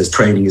sport that says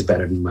training is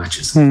better than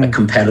matches, like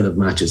competitive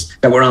matches,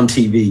 that were on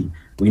TV.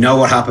 We know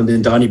what happened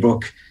in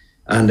Donnybrook,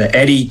 and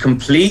Eddie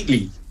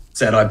completely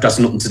said, that's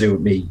nothing to do with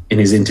me in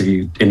his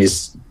interview, in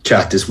his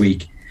chat this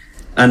week.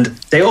 And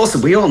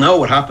we all know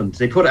what happened.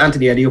 They put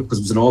Anthony Eddy up because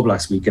it was an All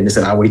Blacks week, and they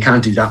said, he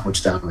can't do that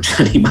much damage.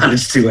 And he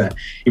managed to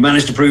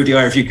prove the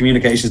IRFU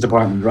communications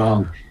department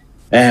wrong.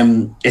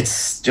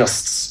 It's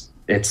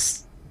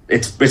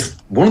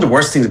one of the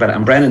worst things about it,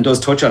 and Brennan does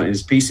touch on it in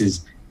his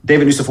pieces.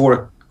 David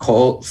Nusafora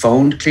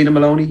phoned Cleena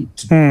Maloney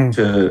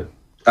to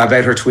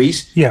about her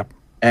tweet. Yeah.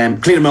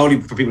 Cleena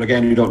Maloney, for people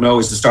again who don't know,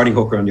 is the starting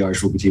hooker on the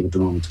Irish rugby team at the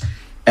moment.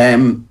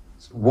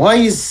 Why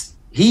is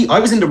he? I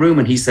was in the room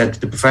and he said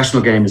the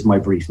professional game is my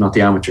brief, not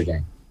the amateur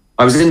game.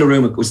 I was in the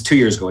room. It was 2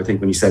 years ago, I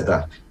think, when he said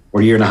that,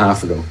 or a year and a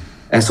half ago.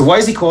 And so why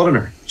is he calling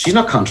her? She's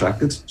not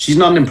contracted. She's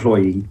not an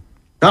employee.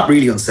 That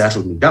really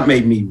unsettled me. That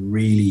made me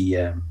really.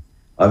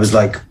 I was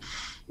like,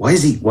 why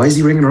is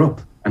he ringing her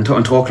up and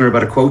talking to her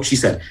about a quote she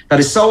said that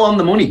is so on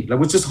the money? That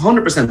was just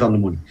 100% on the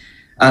money.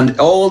 And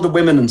all the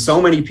women and so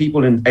many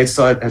people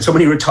outside and so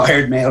many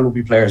retired male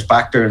rugby players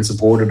backed her and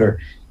supported her.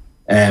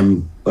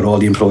 But all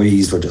the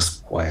employees were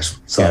just quiet,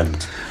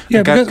 silent.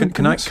 Yeah, Gav,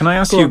 because- can I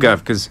ask go you, on. Gav?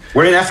 Because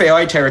We're in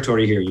FAI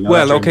territory here.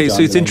 well, okay,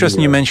 so it's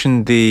interesting you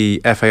mentioned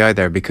the FAI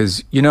there,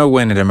 because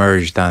when it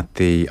emerged that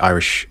the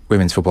Irish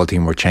women's football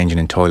team were changing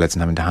in toilets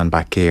and having to hand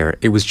back gear,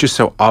 it was just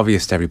so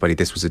obvious to everybody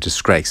this was a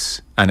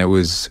disgrace, and it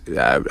was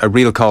a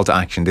real call to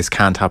action. This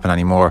can't happen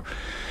anymore.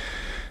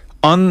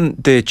 On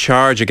the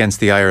charge against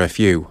the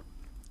IRFU,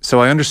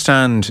 so I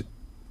understand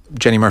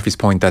Jenny Murphy's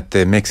point that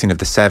the mixing of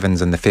the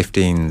 7s and the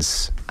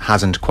 15s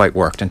hasn't quite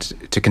worked, and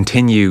to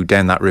continue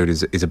down that route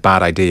is a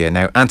bad idea.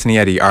 Now, Anthony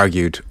Eddy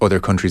argued other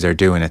countries are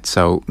doing it,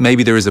 so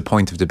maybe there is a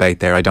point of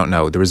debate there. I don't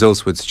know. The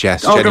results would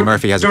suggest Jenny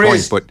Murphy has a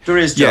point, but there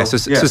is, yeah. Joe.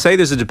 So say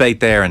there's a debate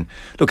there, and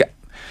look,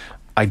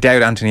 I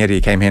doubt Anthony Eddy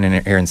came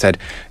in here and said,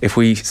 if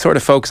we sort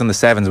of focus on the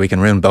 7s, we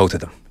can ruin both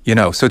of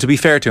them. So to be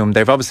fair to him,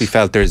 they've obviously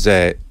felt there's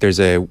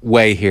a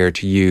way here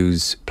to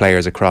use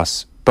players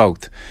across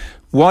both.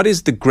 What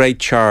is the great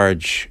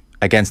charge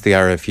against the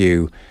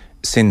RFU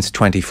since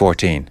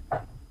 2014?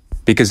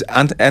 Because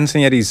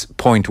Anthony Eddy's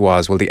point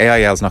was, well, the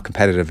AIL is not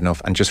competitive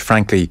enough, and just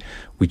frankly,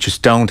 we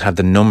just don't have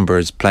the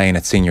numbers playing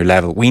at senior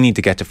level. We need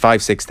to get to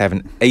 5, 6,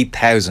 7,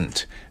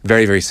 8,000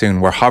 very, very soon.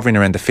 We're hovering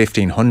around the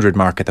 1,500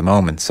 mark at the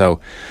moment, so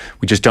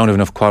we just don't have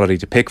enough quality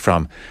to pick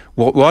from.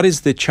 What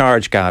is the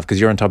charge, Gav, because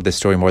you're on top of this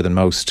story more than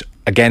most,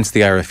 against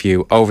the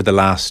RFU over the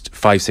last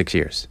 5, 6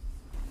 years?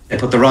 They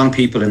put the wrong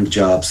people in the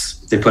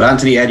jobs. They put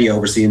Anthony Eddy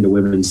overseeing the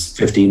women's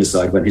 15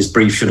 aside when his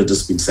brief should have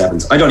just been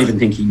 7s. I don't even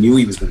think he knew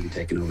he was going to be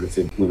taking over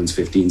the women's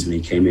 15s when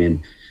he came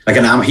in.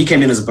 He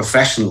came in as a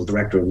professional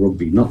director of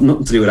rugby, nothing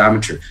to do with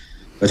amateur.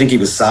 I think he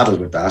was saddled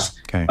with that.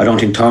 Okay. I don't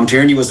think Tom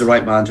Tierney was the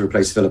right man to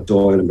replace Philip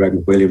Doyle and Greg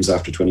McWilliams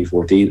after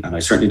 2014, and I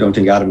certainly don't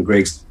think Adam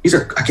Griggs. These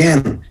are,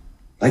 again,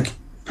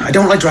 I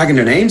don't like dragging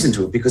their names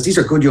into it, because these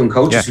are good young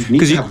coaches who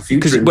need to have a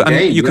future in the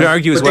game. You could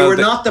argue as well, but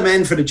they were not the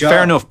men for the job.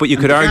 Fair enough, but you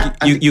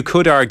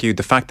could argue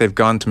the fact they've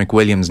gone to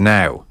McWilliams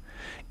now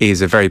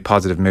is a very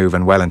positive move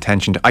and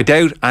well-intentioned. I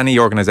doubt any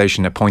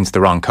organisation appoints the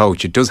wrong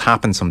coach. It does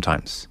happen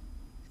sometimes.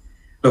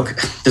 Look,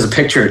 there's a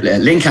picture.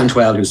 Lynn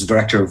Cantwell, who's the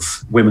director of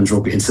women's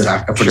rugby in South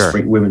Africa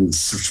for the women's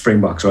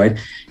Springboks, right?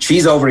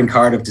 She's over in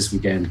Cardiff this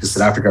weekend because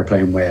South Africa are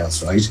playing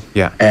Wales, right?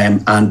 Yeah.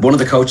 And one of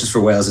the coaches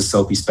for Wales is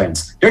Sophie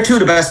Spence. They're two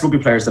of the best rugby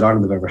players that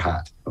Ireland have ever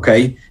had,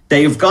 okay?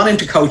 They've gone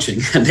into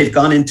coaching and they've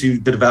gone into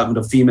the development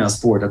of female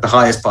sport at the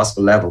highest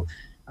possible level.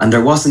 And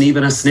there wasn't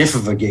even a sniff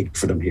of a gig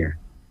for them here.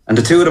 And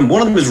the two of them,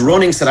 one of them is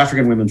running South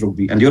African women's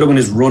rugby and the other one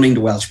is running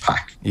the Welsh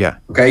pack. Yeah.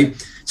 Okay?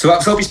 So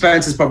Sophie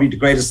Spence is probably the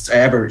greatest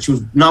ever. She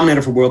was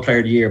nominated for World Player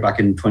of the Year back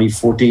in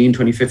 2014,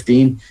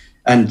 2015.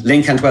 And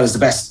Lynn Cantwell is the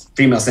best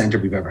female centre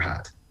we've ever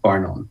had, bar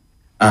none.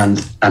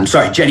 And I'm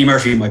sorry, Jenny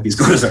Murphy might be as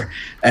good as her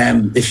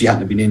if she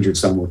hadn't been injured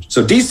so much.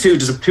 So these two,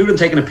 there's two of them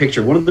taking a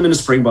picture, one of them in a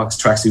Springboks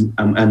tracksuit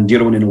and the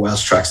other one in a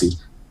Welsh tracksuit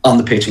on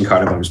the pitch in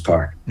Cardiff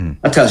Park.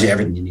 That tells you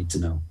everything you need to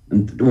know.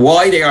 And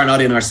why they are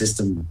not in our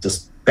system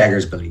just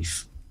beggars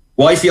belief.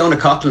 Why Fiona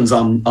Coughlin's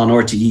on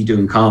RTE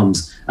doing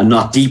comms and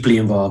not deeply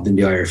involved in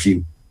the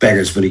IRFU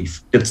beggars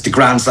belief. It's the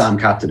Grand Slam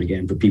captain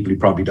again for people who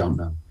probably don't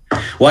know.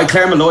 Why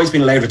Claire Malloy's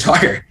been allowed to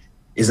retire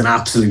is an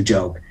absolute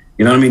joke.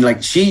 You know what I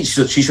mean? She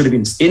should have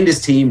been in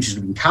this team. She should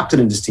have been captain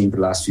in this team for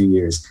the last few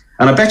years.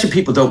 And I bet you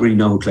people don't really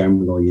know who Claire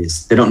Malloy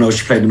is. They don't know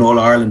she played in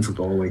All-Ireland for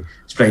Galway.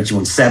 She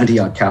won 70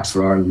 odd caps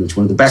for Ireland. It's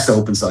one of the best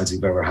open sides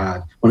we've ever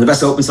had. One of the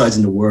best open sides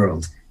in the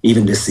world,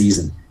 even this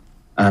season.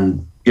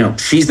 And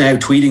she's now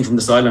tweeting from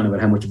the sideline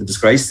about how much of a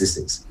disgrace this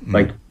is.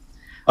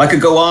 I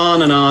could go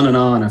on and on and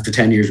on after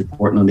 10 years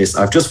reporting on this.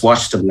 I've just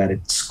watched them let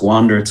it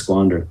squander.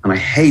 And I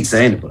hate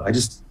saying it, but I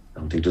just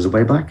don't think there's a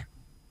way back.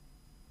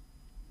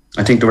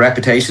 I think the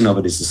reputation of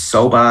it is just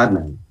so bad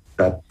now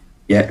that,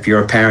 if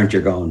you're a parent,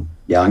 you're going,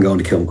 I'm going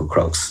to Kilmacud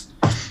Crokes.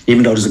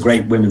 Even though there's a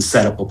great women's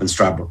setup up in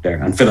Stradbroke there,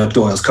 and Philip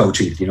Doyle's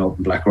coaching it, up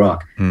in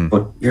Blackrock.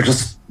 But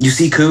you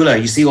see Coola,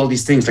 you see all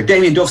these things. Like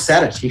Damien Duff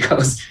said it. He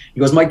goes,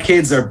 my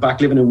kids are back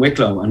living in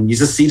Wicklow, and you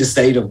just see the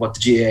state of what the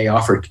GAA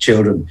offer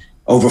children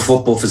over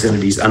football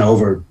facilities and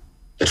over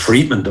the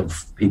treatment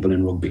of people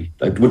in rugby.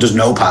 There's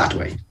no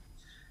pathway.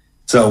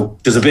 So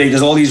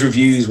there's all these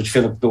reviews which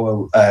Philip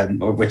Doyle,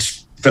 or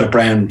which Philip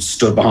Brown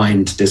stood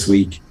behind this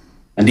week,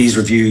 and these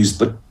reviews,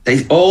 but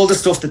all the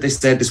stuff that they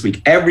said this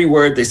week, every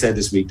word they said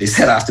this week, they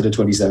said after the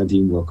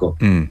 2017 World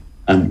Cup.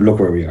 And look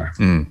where we are.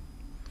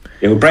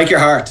 It would break your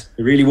heart.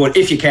 It really would.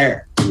 If you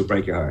care, it would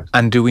break your heart.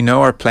 And do we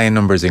know our playing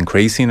numbers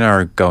increasing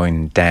or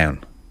going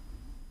down?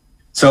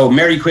 So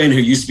Mary Quinn, who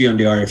used to be on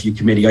the RFU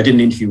committee, I did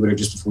an interview with her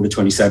just before the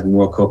 2017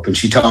 World Cup, and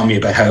she told me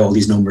about how all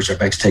these numbers are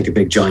about to take a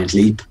big giant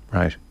leap.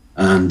 Right.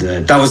 And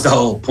that was the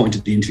whole point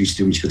of the interview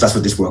she did, because that's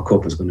what this World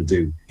Cup was going to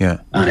do.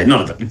 Yeah. And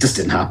none of it just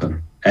didn't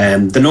happen.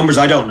 The numbers,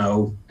 I don't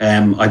know.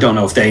 I don't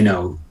know if they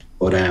know.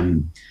 But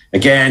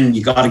again,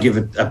 you got to give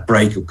it a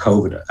break of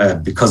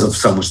COVID because of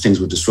so much things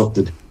were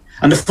disrupted.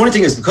 And the funny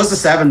thing is, because the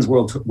Sevens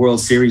World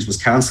Series was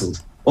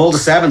cancelled, all the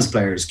Sevens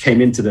players came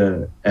into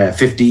the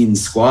 15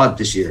 squad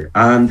this year,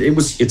 and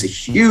it's a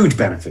huge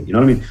benefit. You know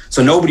what I mean?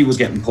 So nobody was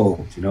getting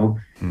pulled.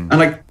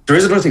 And there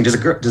is another thing.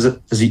 There's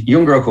a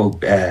young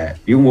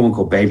woman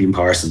called Baby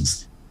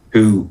Parsons,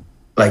 who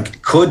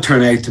like could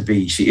turn out to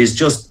be. She is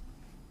just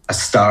a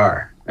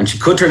star, and she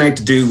could turn out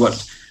to do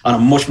what on a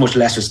much, much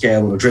lesser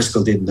scale what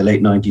O'Driscoll did in the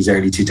late 90s,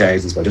 early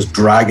 2000s by just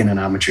dragging an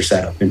amateur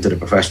setup into the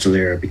professional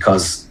era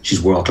because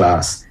she's world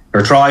class.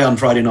 Her try on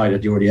Friday night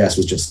at the RDS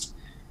was just,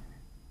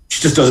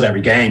 she just does it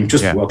every game,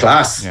 just world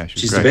class. Yeah,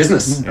 she's the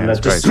business.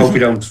 And just hope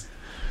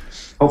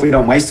we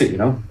don't waste it, you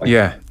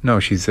know.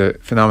 She's a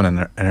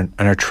phenomenon, and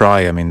her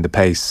try, I mean, the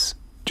pace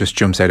just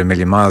jumps out a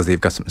million miles. They've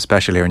got something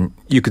special here, and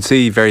you could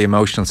see very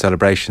emotional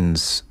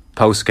celebrations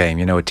post game.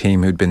 You know, a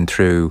team who'd been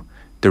through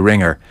the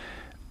ringer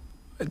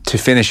to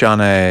finish on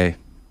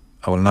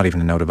not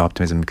even a note of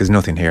optimism, because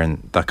nothing here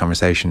in that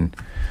conversation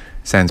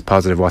sounds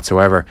positive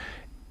whatsoever.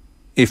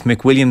 If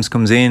McWilliams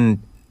comes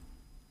in,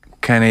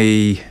 can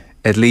he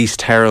at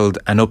least herald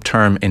an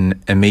upturn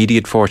in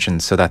immediate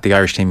fortunes so that the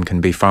Irish team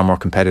can be far more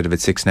competitive at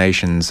Six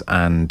Nations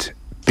and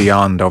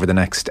beyond over the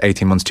next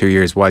 18 months, 2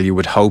 years, while you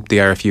would hope the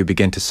RFU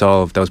begin to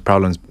solve those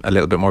problems a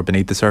little bit more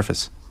beneath the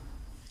surface?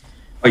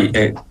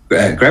 Graham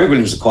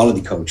McWilliams is a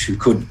quality coach who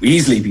could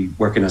easily be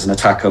working as an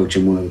attack coach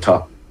in one of the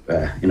top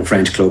in a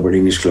French club or an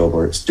English club,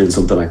 or doing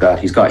something like that.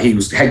 He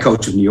was head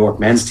coach of the New York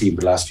men's team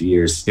for the last few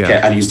years,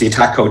 and he's the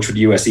attack coach for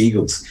the US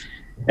Eagles.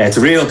 It's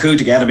a real coup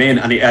to get him in,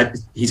 and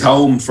he's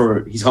home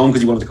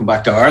because he wanted to come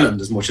back to Ireland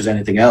as much as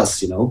anything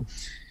else, you know.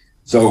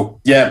 So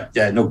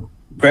Graham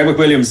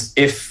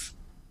McWilliams,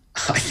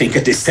 I think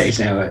at this stage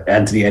now,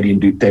 Anthony Eddy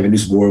and David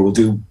Newsom will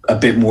do a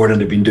bit more than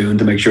they've been doing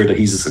to make sure that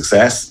he's a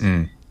success.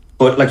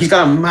 But like, he's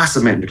got a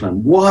massive mountain to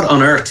climb. What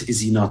on earth is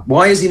he not?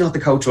 Why is he not the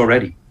coach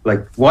already?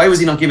 Like, why was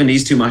he not given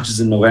these 2 matches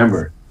in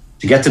November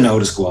to get to know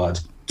the squad,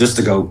 just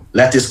to go,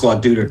 let this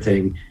squad do their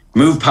thing,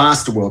 move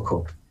past the World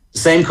Cup? The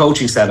same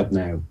coaching setup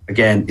now,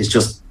 again, is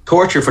just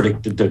torture for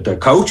the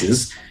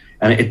coaches,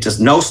 and it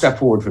just no step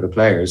forward for the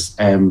players.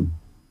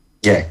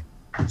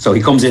 So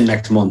he comes in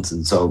next month,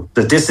 and so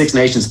this Six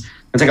Nations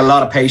can take a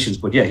lot of patience,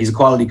 but he's a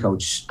quality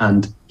coach,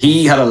 and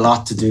he had a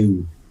lot to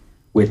do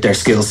with their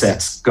skill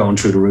sets going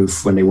through the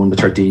roof when they won the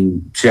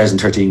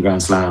 2013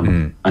 Grand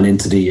Slam and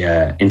into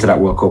that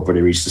World Cup where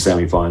they reached the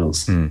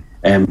semi-finals.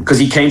 Because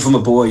he came from a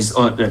boys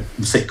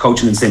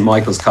coaching in St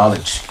Michael's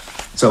College,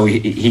 so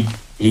he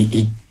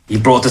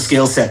brought the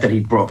skill set that he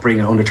brought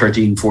bringing under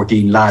 13,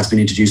 14 lads being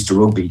introduced to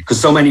rugby. Because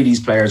so many of these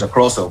players are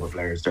crossover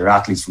players; they're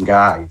athletes from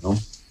Ga, you know.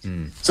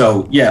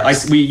 So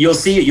you'll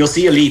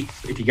see a leap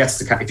if he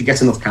gets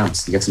enough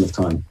camps, he gets enough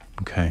time.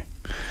 Okay.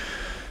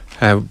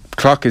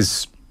 Clock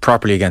is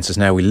properly against us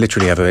now. We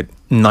literally have about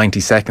 90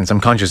 seconds.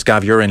 I'm conscious,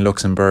 Gav, you're in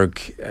Luxembourg.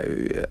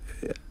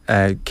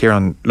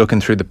 Kieran,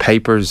 looking through the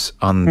papers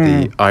on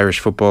the Irish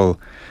football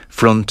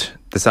front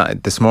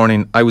this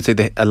morning, I would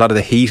say a lot of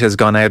the heat has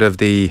gone out of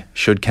the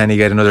should Kenny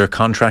get another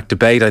contract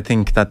debate. I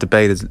think that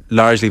debate has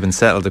largely been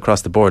settled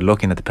across the board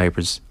looking at the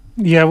papers.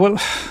 Yeah, well,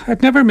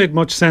 it never made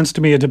much sense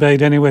to me, a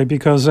debate anyway,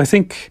 because I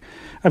think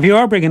if you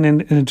are bringing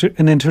in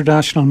an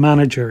international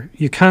manager,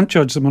 you can't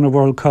judge them on a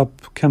World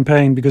Cup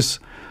campaign, because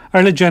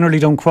Ireland generally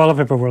don't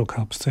qualify for World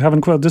Cups. They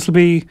haven't. This will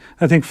be,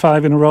 I think,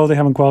 5 in a row they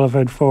haven't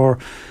qualified for,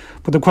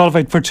 but they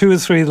qualified for 2 or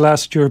 3 of the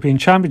last European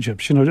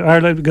Championships. You know,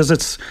 Ireland, because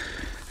it's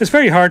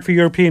very hard for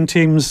European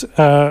teams,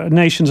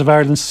 nations of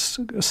Ireland's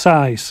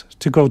size,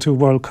 to go to a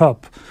World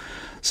Cup.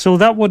 So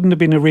that wouldn't have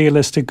been a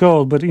realistic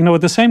goal. But, you know,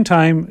 at the same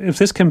time, if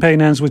this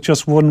campaign ends with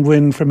just 1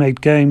 win from 8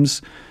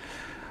 games,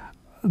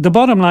 the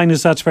bottom line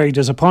is that's very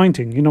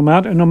disappointing. You know,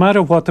 no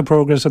matter what the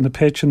progress on the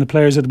pitch and the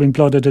players that have been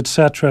blooded,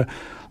 etc.,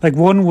 like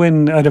 1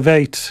 win out of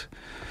 8,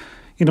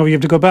 you know, you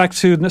have to go back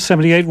to the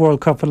 78 World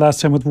Cup for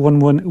last time with one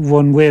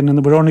win, and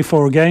there were only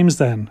 4 games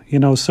then, you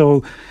know.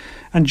 So,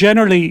 and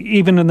generally,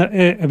 even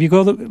if you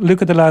go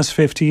look at the last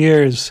 50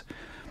 years,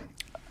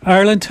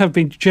 Ireland have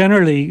been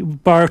generally,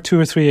 bar 2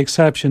 or 3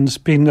 exceptions,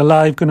 been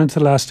alive going into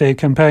the last 8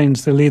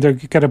 campaigns. They'll either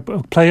get a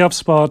playoff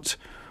spot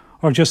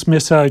or just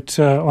miss out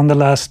on the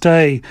last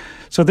day.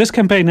 So this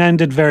campaign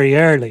ended very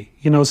early,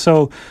 you know.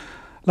 So,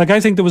 like, I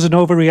think there was an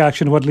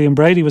overreaction to what Liam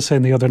Brady was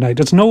saying the other night.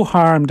 It's no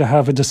harm to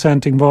have a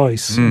dissenting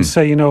voice and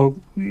say, you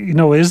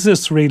know, is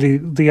this really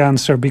the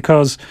answer?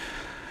 Because,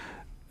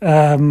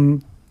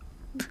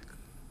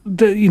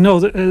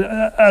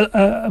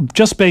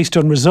 just based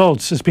on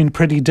results, it's been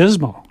pretty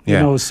dismal. You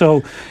know,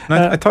 so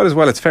I thought as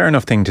well, it's a fair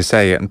enough thing to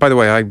say. And by the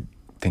way, I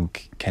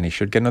think Kenny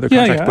should get another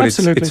contract, but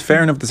it's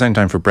fair enough at the same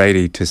time for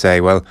Brady to say,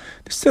 well,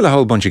 there's still a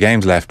whole bunch of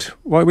games left.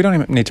 Well, we don't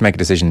even need to make a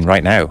decision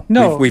right now.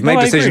 No, we've made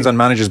decisions on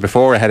managers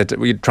before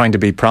we're trying to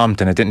be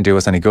prompt, and it didn't do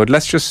us any good.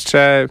 Let's just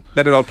let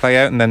it all play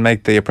out and then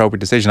make the appropriate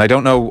decision. I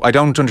don't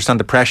understand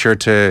the pressure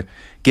to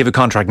give a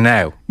contract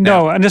now.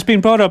 No, and it's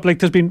been brought up, like,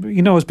 there's been,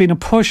 you know, it's been a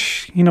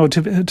push, you know,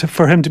 to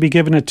for him to be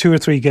given it 2 or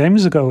 3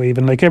 games ago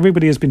even. Like,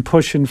 everybody has been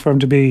pushing for him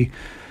to be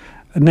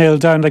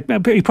nailed down. Like,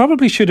 he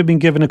probably should have been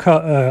given a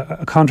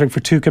contract for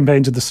 2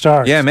 campaigns at the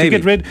start. Yeah, maybe.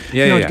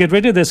 To get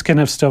rid of this kind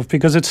of stuff,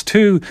 because it's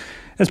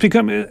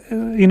become,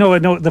 you know, I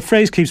know the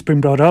phrase keeps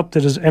being brought up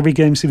that is every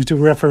game seems to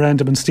be a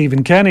referendum on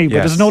Stephen Kenny,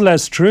 but it's no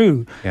less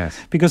true. Yes.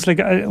 Because, like,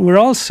 we're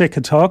all sick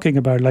of talking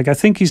about it. Like, I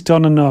think he's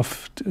done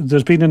enough.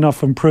 There's been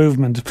enough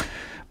improvement.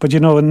 But,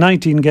 in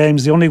 19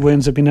 games, the only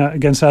wins have been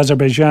against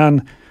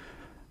Azerbaijan,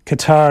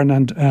 Qatar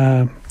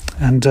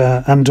and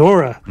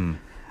Andorra.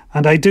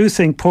 And I do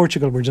think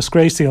Portugal were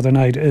disgraced the other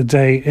night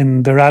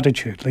in their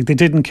attitude. Like, they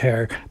didn't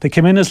care. They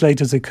came in as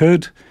late as they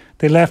could.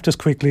 They left as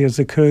quickly as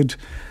they could.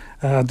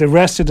 They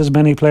rested as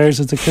many players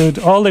as they could.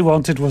 All they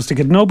wanted was to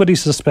get nobody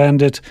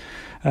suspended.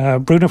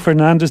 Bruno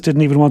Fernandes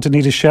didn't even want to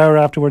need a shower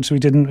afterwards, so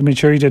he made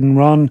sure he didn't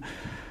run.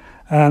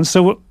 And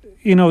so,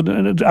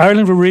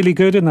 Ireland were really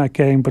good in that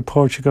game, but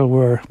Portugal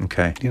were,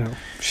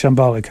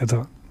 shambolic, I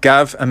thought.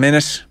 Gav, a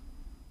minute.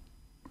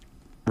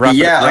 Wrap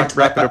it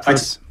up for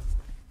us.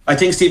 I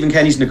think Stephen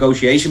Kenny's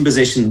negotiation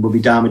position will be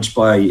damaged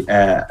by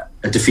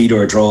a defeat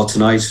or a draw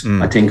tonight.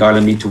 I think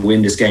Ireland need to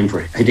win this game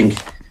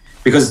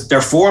because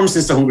their form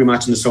since the Hungary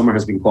match in the summer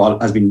has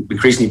been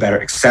increasingly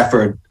better, except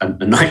for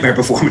a nightmare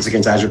performance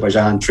against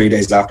Azerbaijan 3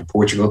 days after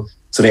Portugal.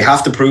 So they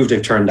have to prove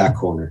they've turned that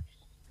corner,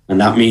 and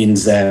that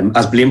means,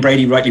 as Liam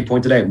Brady rightly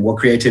pointed out, more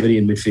creativity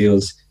in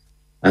midfield,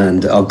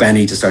 and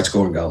Benny to start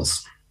scoring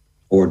goals,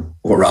 or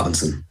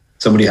Robinson.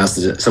 Somebody has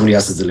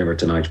to deliver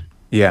tonight.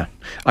 Yeah,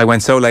 I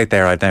went so late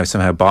there. I'd now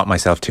somehow bought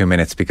myself 2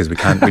 minutes because we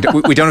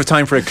don't have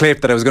time for a clip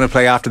that I was going to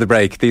play after the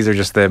break. These are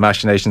just the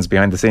machinations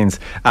behind the scenes.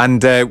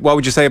 And what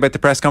would you say about the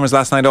press conference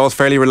last night? All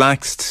fairly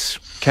relaxed.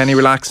 Kenny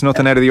relaxed,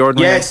 nothing out of the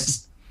ordinary. Yeah,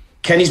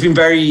 Kenny's been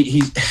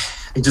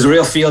there's a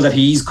real feel that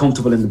he's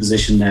comfortable in the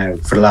position now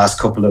for the last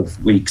couple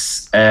of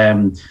weeks.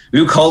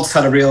 Luke Holtz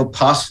had a real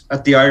pot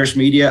at the Irish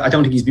media. I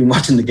don't think he's been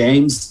watching the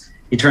games.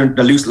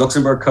 The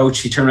Luxembourg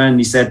coach, he turned around and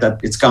he said that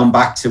it's gone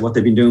back to what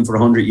they've been doing for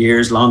 100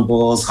 years, long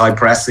balls, high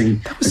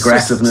pressing,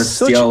 aggressiveness,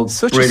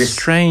 such British. a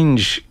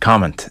strange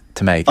comment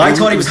to make. I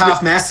thought he was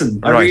half messing.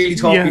 I really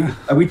thought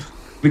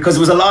because there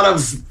was a lot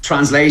of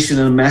translation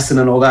and messing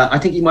and all that. I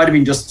think he might have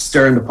been just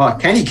stirring the pot.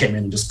 Kenny came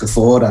in and just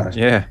guffawed at it.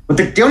 Yeah. But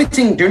the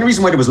only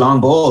reason why there was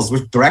long balls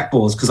was direct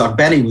balls, because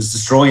Benny was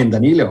destroying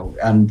Danilo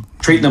and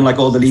treating him like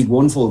all the League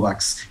One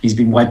fullbacks he's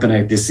been wiping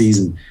out this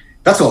season.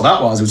 That's all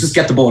that was. It was just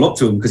get the ball up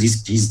to him, because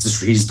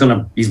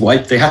he's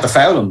wiped. They had to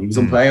foul him. He was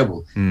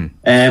unplayable.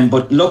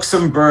 But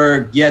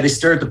Luxembourg, they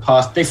stirred the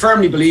pot. They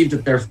firmly believe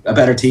that they're a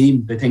better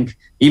team. They think,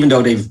 even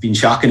though they've been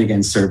shocking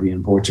against Serbia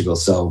and Portugal.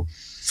 So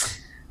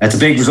it's a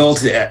big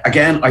result.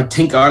 Again, I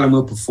think Ireland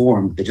will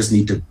perform. They just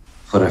need to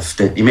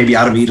maybe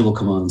Adam Eda will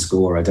come on and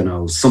score. I don't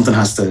know.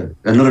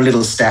 Another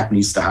little step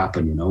needs to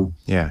happen,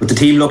 Yeah. But the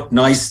team looked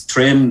nice,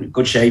 trim,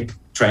 good shape,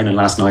 training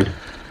last night.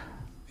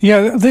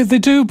 Yeah, they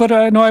do, but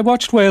I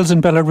watched Wales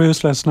and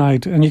Belarus last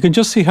night, and you can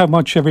just see how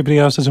much everybody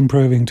else is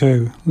improving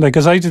too. Like,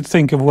 as I did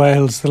think of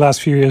Wales the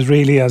last few years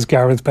really as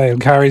Gareth Bale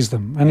carries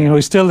them, and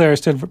he's still there,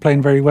 still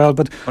playing very well.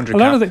 But a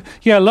lot of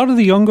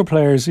the younger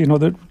players,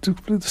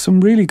 there's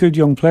some really good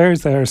young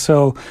players there.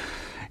 So,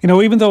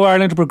 even though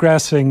Ireland are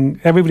progressing,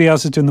 everybody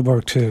else is doing the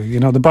work too.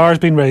 The bar's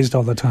been raised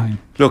all the time.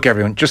 Look,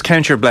 everyone, just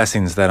count your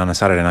blessings that on a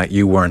Saturday night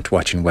you weren't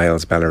watching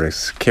Wales,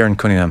 Belarus. Kieran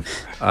Cunningham,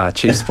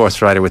 chief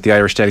sports writer with the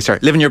Irish Daily Star,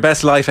 living your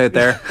best life out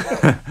there.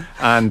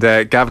 And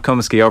Gavin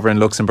Cummiskey over in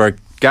Luxembourg.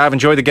 Gav,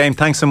 enjoy the game.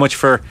 Thanks so much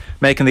for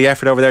making the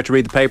effort over there to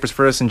read the papers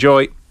for us.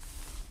 Enjoy.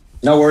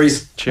 No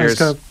worries. Cheers.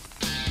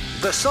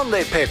 Thanks, The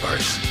Sunday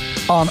Papers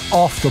on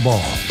Off the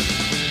Ball.